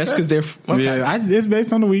 Just because they're it's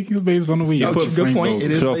based on the week. It's based on the week. Good point.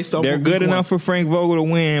 It is based on. They're good enough for Frank Vogel to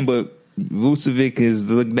win, but Vucevic is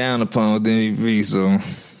looked down upon than he be. So,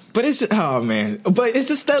 but it's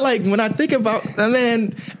just that like when I think about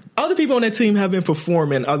other people on that team have been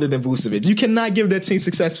performing other than Vucevic. You cannot give that team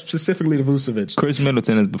success specifically to Vucevic. Chris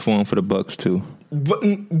Middleton has performed for the Bucks too,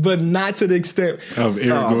 but not to the extent of Eric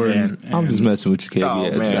Gordon. I'm just messing with you,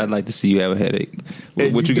 KB. I'd like to see you have a headache.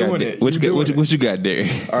 What you got? What you got there?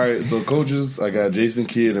 All right, so coaches, I got Jason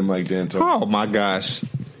Kidd and Mike D'Antoni. Oh my gosh,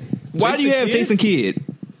 why do you have Jason Kidd?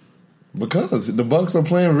 Because the Bucks are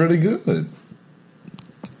playing really good.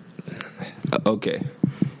 Okay.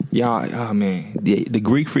 Y'all, oh man, the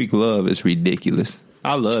Greek Freak love is ridiculous.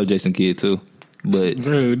 I love Jason Kidd too, but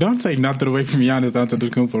Drew, don't take nothing away from Giannis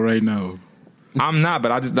Antetokounmpo right now. I'm not,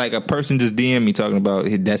 but I just like a person just DM me talking about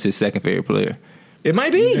that's his second favorite player. It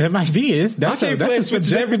might be. It might be. That's a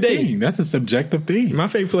subjective thing. That's a subjective thing. My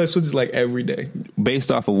favorite player switches like every day.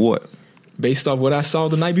 Based off of what? Based off what I saw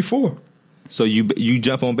the night before. So you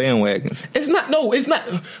jump on bandwagons. It's not.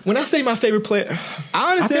 When I say my favorite player,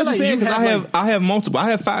 I understand what you're saying because I have multiple. I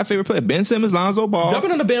have 5 favorite players: Ben Simmons, Lonzo Ball.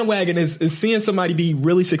 Jumping on the bandwagon is seeing somebody be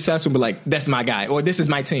really successful, but like that's my guy or this is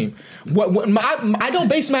my team. I don't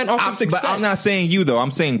base mine off of success. But I'm not saying you though.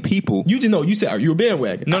 I'm saying people. You just know. You said, "Are you a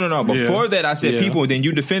bandwagon?" No. Before that, I said people. Then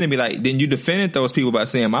you defended me you defended those people by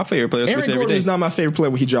saying my favorite player. Aaron Gordon is not my favorite player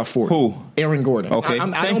when he dropped 40. Who? Aaron Gordon. Okay,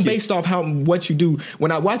 I don't based off what you do.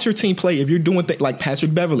 When I watch your team play, if you're doing things like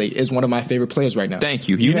Patrick Beverley is one of my favorite players right now. Thank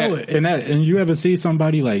you. And you ever see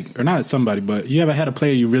somebody or not somebody, but you ever had a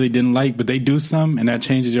player you really didn't like, but they do something and that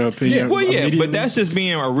changes your opinion? But that's just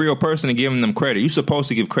being a real person and giving them credit. You're supposed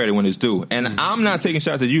to give credit when it's due. And I'm not taking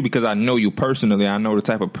shots at you because I know you personally. I know the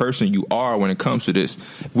type of person you are when it comes to this.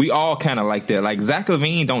 We all kind of like that. Like Zach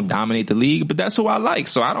LaVine don't dominate the league, but that's who I like.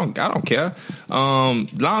 So I don't care.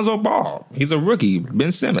 Lonzo Ball, he's a rookie.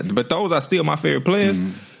 Ben Simmons, but those are still my favorite players.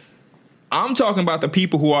 I'm talking about the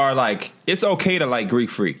people who are like, it's okay to like Greek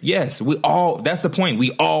Freak. Yes, that's the point.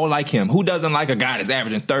 We all like him. Who doesn't like a guy that's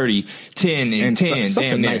averaging 30, 10, and 10?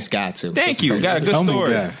 Such a nice guy, too. Thank you. Got a good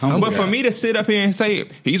story. But for me to sit up here and say,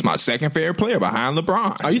 he's my second favorite player behind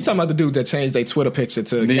LeBron. Are you talking about the dude that changed their Twitter picture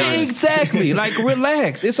to Giannis? Exactly. Like,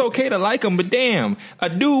 relax. It's okay to like him, but damn, a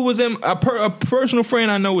dude was a personal friend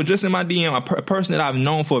I know was just in my DM, a person that I've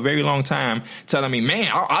known for a very long time, telling me, man,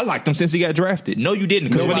 I liked him since he got drafted. No, you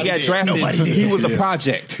didn't, because when he got drafted, he was a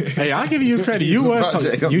project. Hey, I'll give you credit.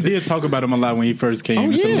 You did talk about him a lot when he first came. Oh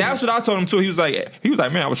yeah, that's what I told him too. He was like,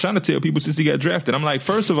 man, I was trying to tell people since he got drafted. I'm like,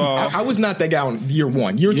 first of all, I was not that guy on year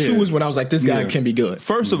 1. Year 2 was when I was like, this guy can be good.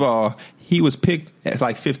 First of all, he was picked at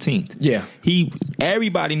like 15th. Yeah,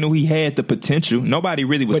 everybody knew he had the potential. Nobody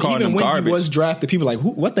really was calling him garbage. Even when he was drafted, people were like,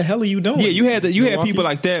 what the hell are you doing? Yeah, you had people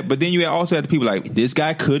like that, but then you also had the people like, this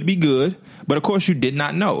guy could be good. But of course, you did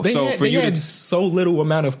not know. They had so little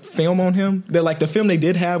amount of film on him that like the film they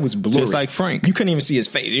did have was blurry. Just like Frank, you couldn't even see his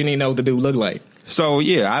face. You didn't even know what the dude looked like. So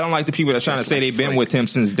yeah, I don't like the people that's trying to say they've been with him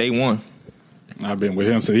since day one. I've been with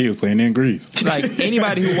him since he was playing in Greece. Like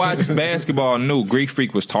anybody who watched basketball knew Greek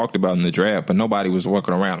Freak was talked about in the draft, but nobody was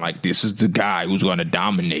walking around like this is the guy who's going to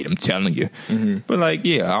dominate. I'm telling you. Mm-hmm. But like,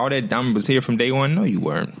 yeah, all that dominance was here from day one. No, you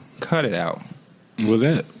weren't. Cut it out. What was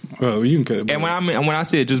that? Well, you can cut it. And when I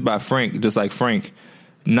said just by Frank, just like Frank.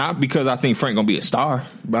 Not because I think Frank gonna be a star,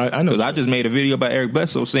 but I know because I just made a video about Eric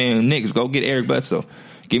Bledsoe saying, "Niggas, go get Eric Bledsoe.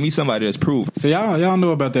 Give me somebody that's proven." So y'all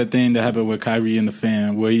know about that thing that happened with Kyrie and the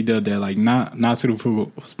fan, where he did that like not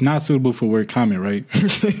suitable for work comment, right?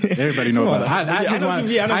 Everybody know about it.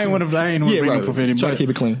 I ain't want to bring him for anything. Try to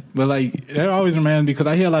keep it clean. But like, that always reminds me because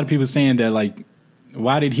I hear a lot of people saying that like,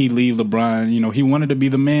 why did he leave LeBron? You know, he wanted to be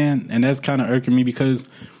the man, and that's kind of irking me because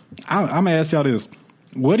I'm gonna ask y'all this.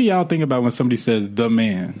 What do y'all think about when somebody says the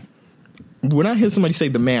man? When I hear somebody say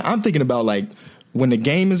the man, I'm thinking about like when the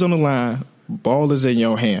game is on the line, ball is in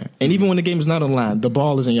your hand. And even when the game is not on the line, the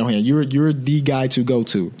ball is in your hand. You're the guy to go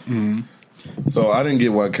to. Mm-hmm. So I didn't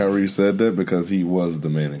get why Kyrie said that because he was the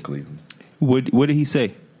man in Cleveland. What did he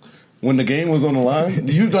say? When the game was on the line,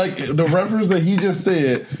 you like the reference that he just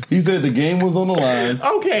said. He said the game was on the line.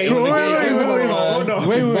 Okay, wait.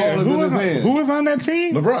 Who was on that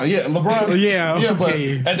team? LeBron. Yeah, LeBron. Yeah, but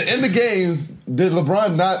at the end of games, Did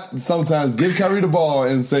LeBron not sometimes give Kyrie the ball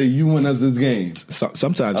and say, "You win us this game"?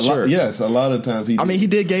 Sometimes, sure. Yes, a lot of times he did. I mean, he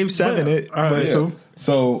did Game 7.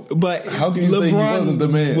 But how can you LeBron say he wasn't the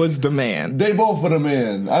man? Was the man. They both were the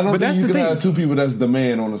man. I don't think you can have two people that's the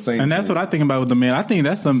man on the same team. And that's what I think about with the man. I think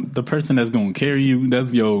that's the person that's going to carry you.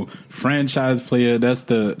 That's your franchise player. That's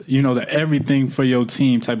the everything for your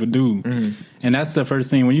team type of dude. Mm-hmm. And that's the first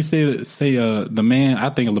thing. When you say the man, I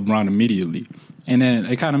think of LeBron immediately. And then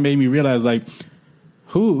it kind of made me realize, like,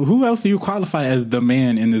 who else do you qualify as the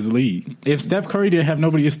man in this league? If Steph Curry didn't have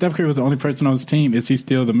nobody, if Steph Curry was the only person on his team, is he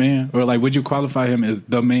still the man? Or, like, would you qualify him as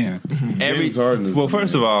the man? Mm-hmm.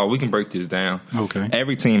 First of all, we can break this down. Okay.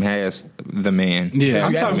 Every team has the man. Yeah,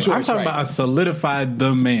 I'm talking about a solidified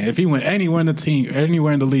the man. If he went anywhere in the team,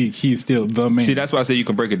 anywhere in the league, he's still the man. See, that's why I say you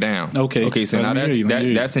can break it down. Okay. So now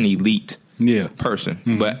that's an elite person.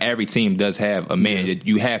 Mm-hmm. But every team does have a man. Yeah.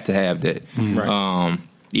 You have to have that. Mm-hmm. Right.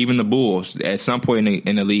 Even the Bulls, at some point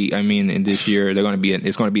in the league, I mean, in this year, it's going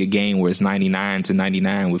to be a game where it's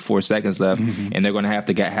 99-99 with 4 seconds left, and they're going to have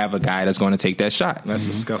a guy that's going to take that shot. That's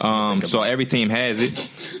disgusting. So every team has it.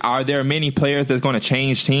 Are there many players that's going to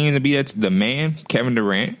change teams and be the man? Kevin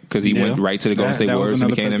Durant, because he went right to the Golden State Warriors and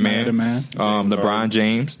became the man. LeBron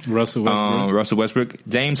James, Russell Westbrook,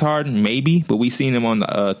 James Harden, maybe, but we seen him on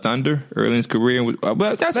the Thunder early in his career.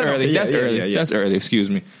 Well, that's early. That's early. Excuse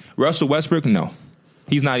me. Russell Westbrook, no.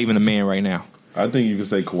 He's not even a man right now. I think you could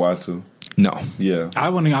say Kawhi too. No. Yeah.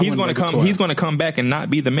 He's going to come. He's going to come back and not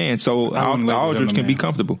be the man. So Aldridge can be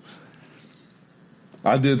comfortable.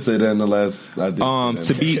 I did say that in the last.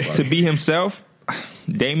 To be himself,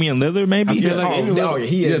 Damian Lillard maybe. He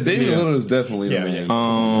is. Damian Lillard is definitely the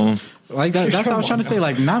man. Like that's what I was trying to say.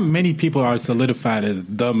 Like, not many people are solidified as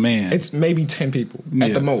the man. It's maybe 10 people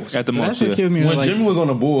at the most. At the most, that's what kills me. When Jimmy was on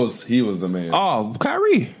the Bulls, he was the man. Oh,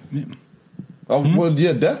 Kyrie. Yeah. Well,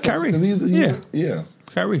 yeah, definitely. Kyrie.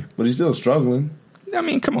 Kyrie. But he's still struggling. I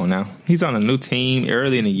mean, come on now. He's on a new team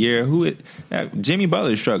early in the year. Jimmy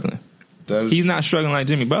Butler is struggling. He's not struggling like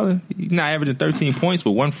Jimmy Butler. He's not averaging 13 points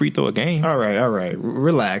with one free throw a game. All right.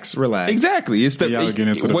 Relax. Exactly. It's y'all get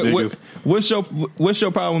into the biggest. What's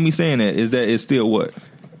your problem with me saying that? Is that it's still what?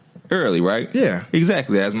 Early, right? Yeah.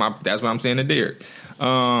 Exactly. That's what I'm saying to Derek.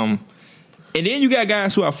 And then you got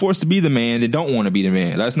guys who are forced to be the man that don't want to be the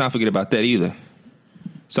man. Let's not forget about that either.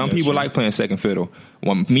 Some people like playing second fiddle.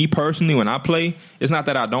 Me personally, when I play, it's not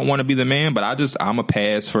that I don't want to be the man, but I'm a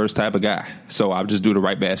pass first type of guy. So I'll just do the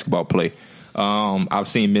right basketball play. I've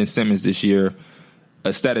seen Ben Simmons this year.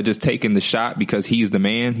 Instead of just taking the shot because he's the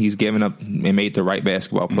man, he's given up and made the right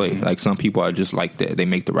basketball play. Mm-hmm. Like, some people are just like that. They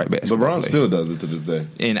make the right basketball LeBron play. still does it to this day.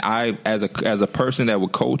 And I, as a person that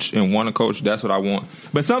would coach and want to coach, that's what I want.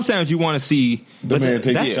 But sometimes you want to see the man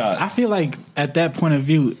take the shot. I feel like at that point of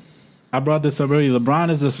view, I brought this up earlier.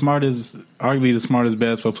 LeBron is arguably the smartest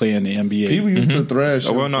basketball player in the NBA. People used to thrash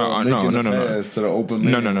him no. pass to the open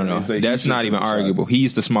man. No. That's not even arguable.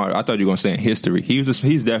 He's the smart. I thought you were going to say in history. He's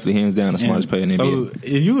definitely hands down the smartest player in the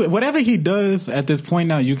NBA. So whatever he does at this point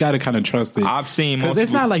now, you got to kind of trust it. I've seen because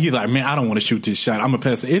it's not like he's like, man, I don't want to shoot this shot. I'm a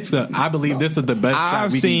pass. I believe this is the best shot.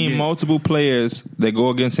 I've seen multiple players that go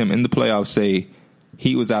against him in the playoffs say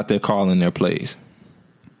he was out there calling their plays.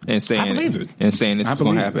 And saying this is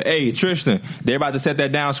going to happen. Hey, Tristan, they're about to set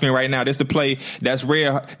that down screen right now. This the play. That's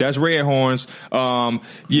Red Horns.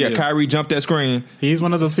 Kyrie jumped that screen. He's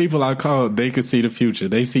one of those people I call they could see the future.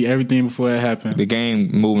 They see everything before it happened. The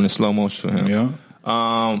game moving in slow motion for him.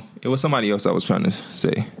 Yeah. It was somebody else I was trying to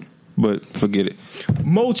say, but forget it.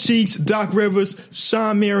 Mo Cheeks, Doc Rivers,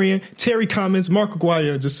 Sean Marion, Terry Cummins, Mark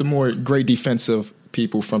Aguirre, just some more great defensive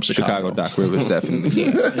people from Chicago. Doc Rivers, definitely.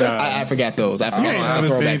 I forgot those. I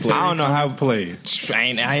don't know how played.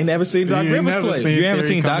 I ain't never seen Doc Rivers play. You haven't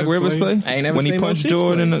seen Doc Rivers play? I ain't never when seen he punched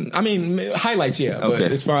Jordan. I mean, highlights, yeah. Okay.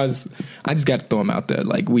 But as far as I just got to throw him out there.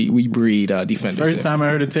 Like we breed defenders. First time I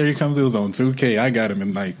heard of Terry Cummins, it was on 2K. I got him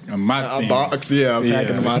in like my team. A box, I'm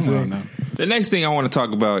packing him out team. The next thing I want to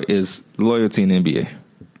talk about is loyalty in the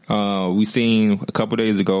NBA. We seen a couple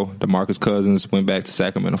days ago, DeMarcus Cousins went back to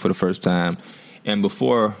Sacramento for the first time. And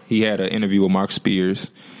before, he had an interview with Mark Spears,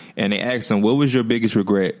 and they asked him, what was your biggest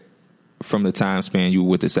regret from the time span you were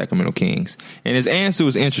with the Sacramento Kings? And his answer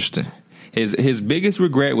was interesting. His biggest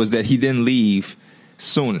regret was that he didn't leave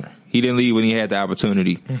sooner. He didn't leave when he had the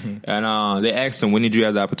opportunity. Mm-hmm. And they asked him, when did you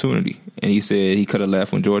have the opportunity? And he said he could have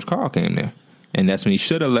left when George Karl came there. And that's when he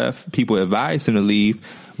should have left. People advised him to leave.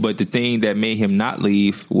 But the thing that made him not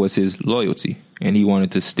leave was his loyalty. And he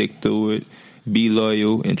wanted to stick through it, be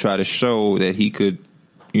loyal, and try to show that he could,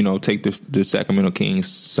 take the Sacramento Kings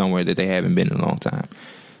somewhere that they haven't been in a long time.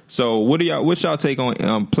 So what's y'all take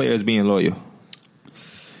on players being loyal?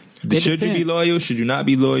 Should you be loyal? Should you not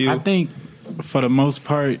be loyal? I think for the most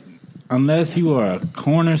part, unless you are a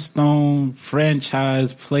cornerstone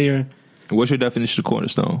franchise player. What's your definition of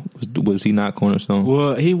cornerstone? Was he not cornerstone?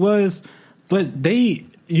 Well, he was, but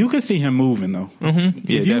you could see him moving though. Mm-hmm.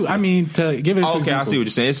 Yeah, to give it. Okay, I see what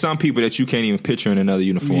you're saying. It's some people that you can't even picture in another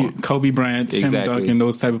uniform. Kobe Bryant, Tim Duncan,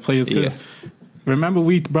 those type of players. Yeah. Remember,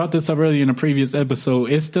 we brought this up earlier in a previous episode.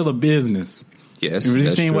 It's still a business. Yes, you've really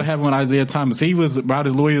seen what happened with Isaiah Thomas. He was about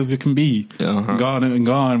as loyal as it can be,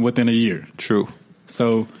 gone within a year. True.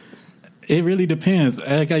 So it really depends.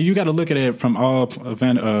 You got to look at it from all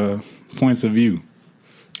points of view.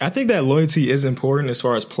 I think that loyalty is important as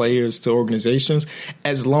far as players to organizations,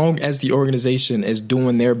 as long as the organization is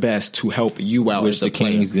doing their best to help you out. Which as a the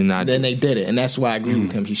Kings did not. Then they did it, and that's why I agree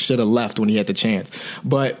with him. He should have left when he had the chance.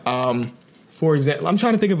 But for example, I'm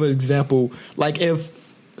trying to think of an example. Like if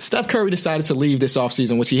Steph Curry decided to leave this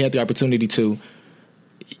offseason, which he had the opportunity to,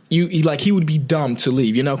 he would be dumb to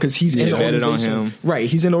leave, because he's in the organization. On him. Right,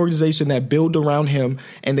 he's in an organization that built around him,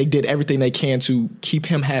 and they did everything they can to keep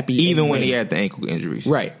him happy. Even when he had the ankle injuries.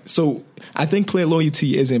 Right. So I think player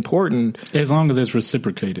loyalty is important. As long as it's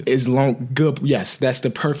reciprocated. Yes, that's the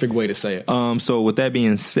perfect way to say it. So with that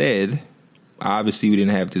being said, obviously we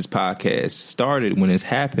didn't have this podcast started when this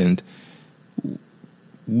happened.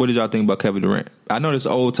 What did y'all think about Kevin Durant? I know this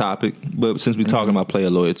old topic, but since we're talking about player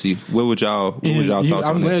loyalty, what would y'all thoughts on that?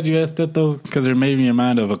 I'm glad you asked that though, because it made me in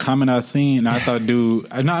mind of a comment I seen. And I thought,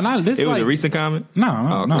 this it was a recent comment.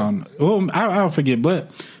 No. Well, I'll forget, but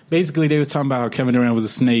basically they was talking about how Kevin Durant was a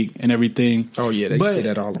snake and everything. Oh yeah, they say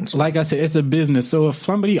that all on Twitter. Like I said, it's a business. So if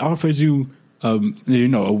somebody offers you, a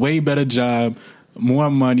way better job,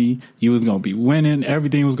 more money, you was going to be winning,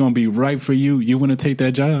 everything was going to be right for you, you want to take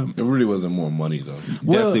that job? It really wasn't more money, though.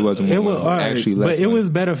 Definitely wasn't more money. Right, actually less but money. It was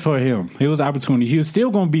better for him. It was opportunity. He was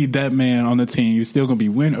still going to be that man on the team. He was still going to be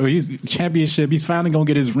winning, or he's championship. He's finally going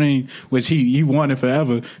to get his ring, which he wanted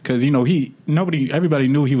forever, because, everybody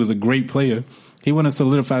knew he was a great player. He wanted to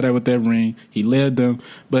solidify that with that ring. He led them.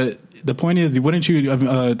 But the point is, wouldn't you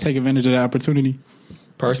take advantage of that opportunity?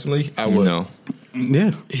 Personally, I would. No.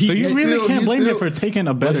 Yeah. So you really can't blame him for taking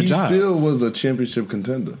a better job. He still was a championship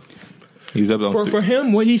contender. He's up for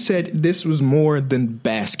him, what he said, this was more than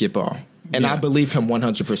basketball. And I believe him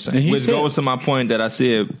 100%. Which goes to my point that I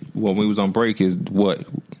said when we was on break is what?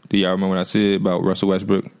 Do y'all remember what I said about Russell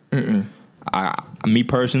Westbrook? Mm-mm. Me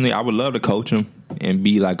personally, I would love to coach him and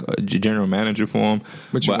be like a general manager for him.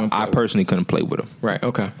 But I personally couldn't play with him. Right,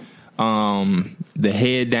 okay. The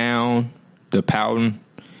head down, the pouting,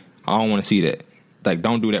 I don't want to see that. Like,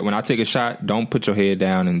 don't do that. When I take a shot, don't put your head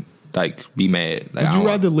down and, be mad. Would you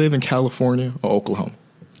rather live in California or Oklahoma?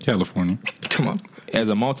 California. Come on. As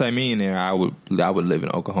a multimillionaire, I would live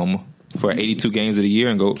in Oklahoma for 82 games of the year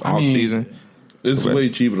and go off season. It's way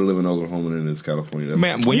cheaper to live in Oklahoma than it is California.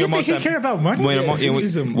 Man, when you think he care about money?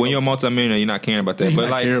 When you're a multimillionaire, you're not caring about that. But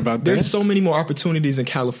care about there's that. so many more opportunities in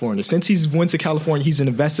California. Since he's went to California, he's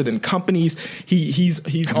invested in companies. He's.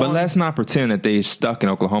 But let's not pretend that they're stuck in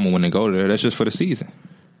Oklahoma when they go there. That's just for the season.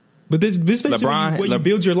 But this basically where you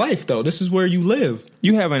build your life, though. This is where you live.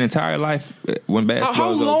 You have an entire life when basketball. How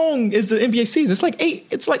long is the NBA season?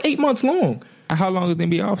 It's like 8 months long. How long is the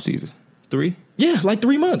NBA off season? 3? Yeah, like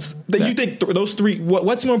 3 months. You think those 3?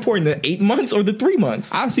 What's more important, the 8 months or the 3 months?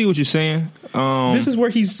 I see what you're saying. This is where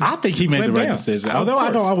I think he made the right decision. Although I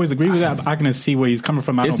don't always agree with that, I can see where he's coming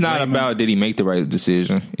from. It's not about did he make the right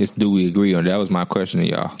decision. It's do we agree on that? That was my question to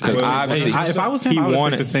y'all. Because obviously, if I was him, I would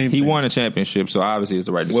take the same thing. He won a championship, so obviously it's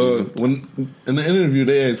the right decision. Well, when in the interview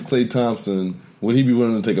they asked Klay Thompson, would he be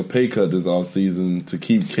willing to take a pay cut this offseason to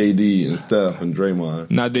keep KD and Steph and Draymond?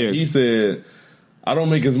 Not there. He said, I don't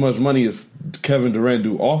make as much money as Kevin Durant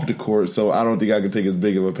do off the court, so I don't think I could take as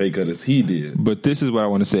big of a pay cut as he did. But this is what I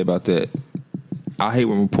want to say about that. I hate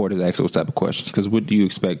when reporters ask those type of questions, because what do you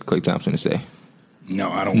expect Klay Thompson to say?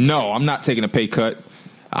 No, I don't. No, I'm not taking a pay cut.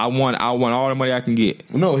 I want all the money I can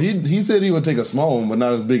get. No, he said he would take a small one, but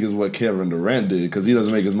not as big as what Kevin Durant did, because he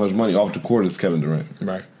doesn't make as much money off the court as Kevin Durant.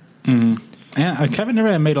 Right. Mm-hmm. And Kevin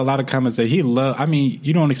Durant made a lot of comments that he loved. I mean,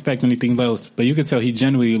 you don't expect anything else, but you can tell he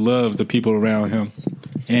genuinely loves the people around him.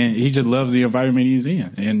 And he just loves the environment he's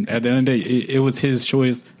in. And at the end of the day, it was his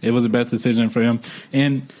choice. It was the best decision for him.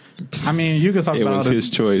 And I mean, you can talk about it was his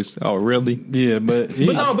choice. Oh, really? Yeah, but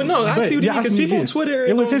no. I see what you mean, because people on Twitter.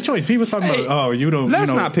 It was his choice. People talking about, you don't.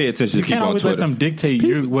 Let's not pay attention to people on Twitter. You can't always let them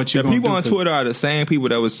dictate what you're going to do. The people on Twitter are the same people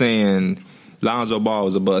that was saying Lonzo Ball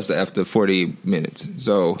was a bust after 40 minutes.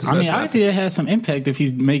 So I mean, obviously it has some impact if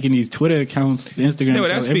he's making these Twitter accounts, Instagram.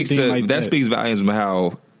 Yeah, that speaks volumes about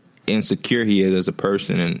how insecure he is as a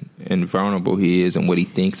person and vulnerable he is and what he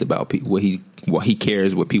thinks about people, what he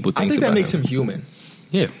cares, what people think about him. I think that makes him human.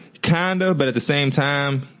 Yeah. Kinda, but at the same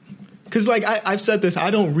time, because like I've said this,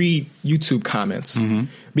 I don't read YouTube comments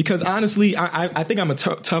because honestly, I think I'm a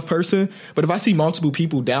tough person. But if I see multiple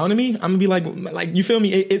people down on me, I'm gonna be like you feel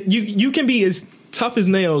me? You can be as tough as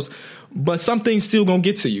nails, but something's still gonna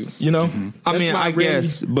get to you. You know? I mean, I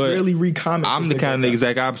guess, but rarely read comments. I'm the kind of the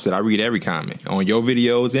exact opposite. I read every comment on your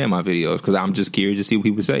videos and my videos because I'm just curious to see what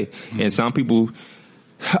people say. And some people.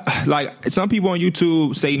 Like some people on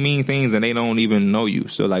YouTube say mean things and they don't even know you.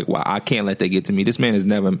 So like, well, I can't let that get to me. This man is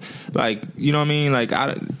never like, you know what I mean? Like,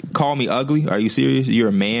 call me ugly. Are you serious? You're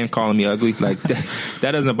a man calling me ugly? Like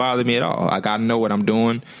that doesn't bother me at all. Like I know what I'm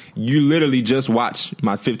doing. You literally just watched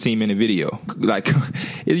my 15-minute video. Like,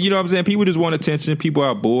 you know what I'm saying? People just want attention. People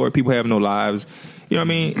are bored. People have no lives. You know what I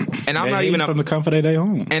mean? And I'm not even from the comfort of their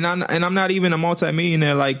home. And I'm not even a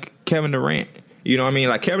multimillionaire like Kevin Durant. You know what I mean?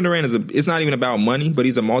 Like Kevin Durant it's not even about money, but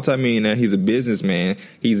he's a multimillionaire. He's a businessman.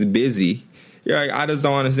 He's busy. Yeah, like, I just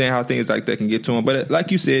don't understand how things like that can get to him. But like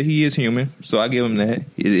you said, he is human, so I give him that.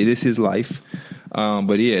 It is his life.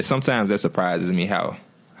 But yeah, sometimes that surprises me how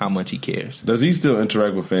much he cares. Does he still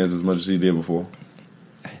interact with fans as much as he did before?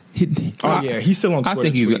 Yeah, he's still on Twitter.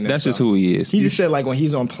 I think that's just who he is. He just said like when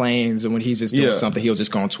he's on planes and when he's just doing something, he'll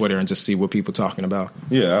just go on Twitter and just see what people talking about.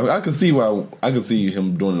 Yeah, I can see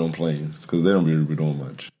him doing it on planes because they don't really be doing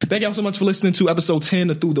much. Thank y'all so much for listening to episode 10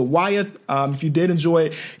 of Through the Wire. If you did enjoy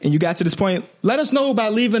it and you got to this point, let us know by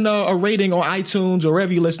leaving a rating on iTunes or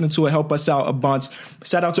wherever you're listening to it. Help us out a bunch.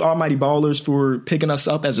 Shout out to Almighty Ballers for picking us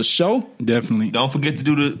up as a show. Definitely. Don't forget to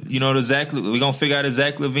do the Zach. We're gonna figure out a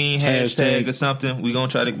Zach LaVine hashtag or something. We're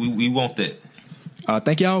gonna try to. We want that.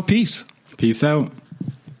 Thank y'all. Peace. Peace out.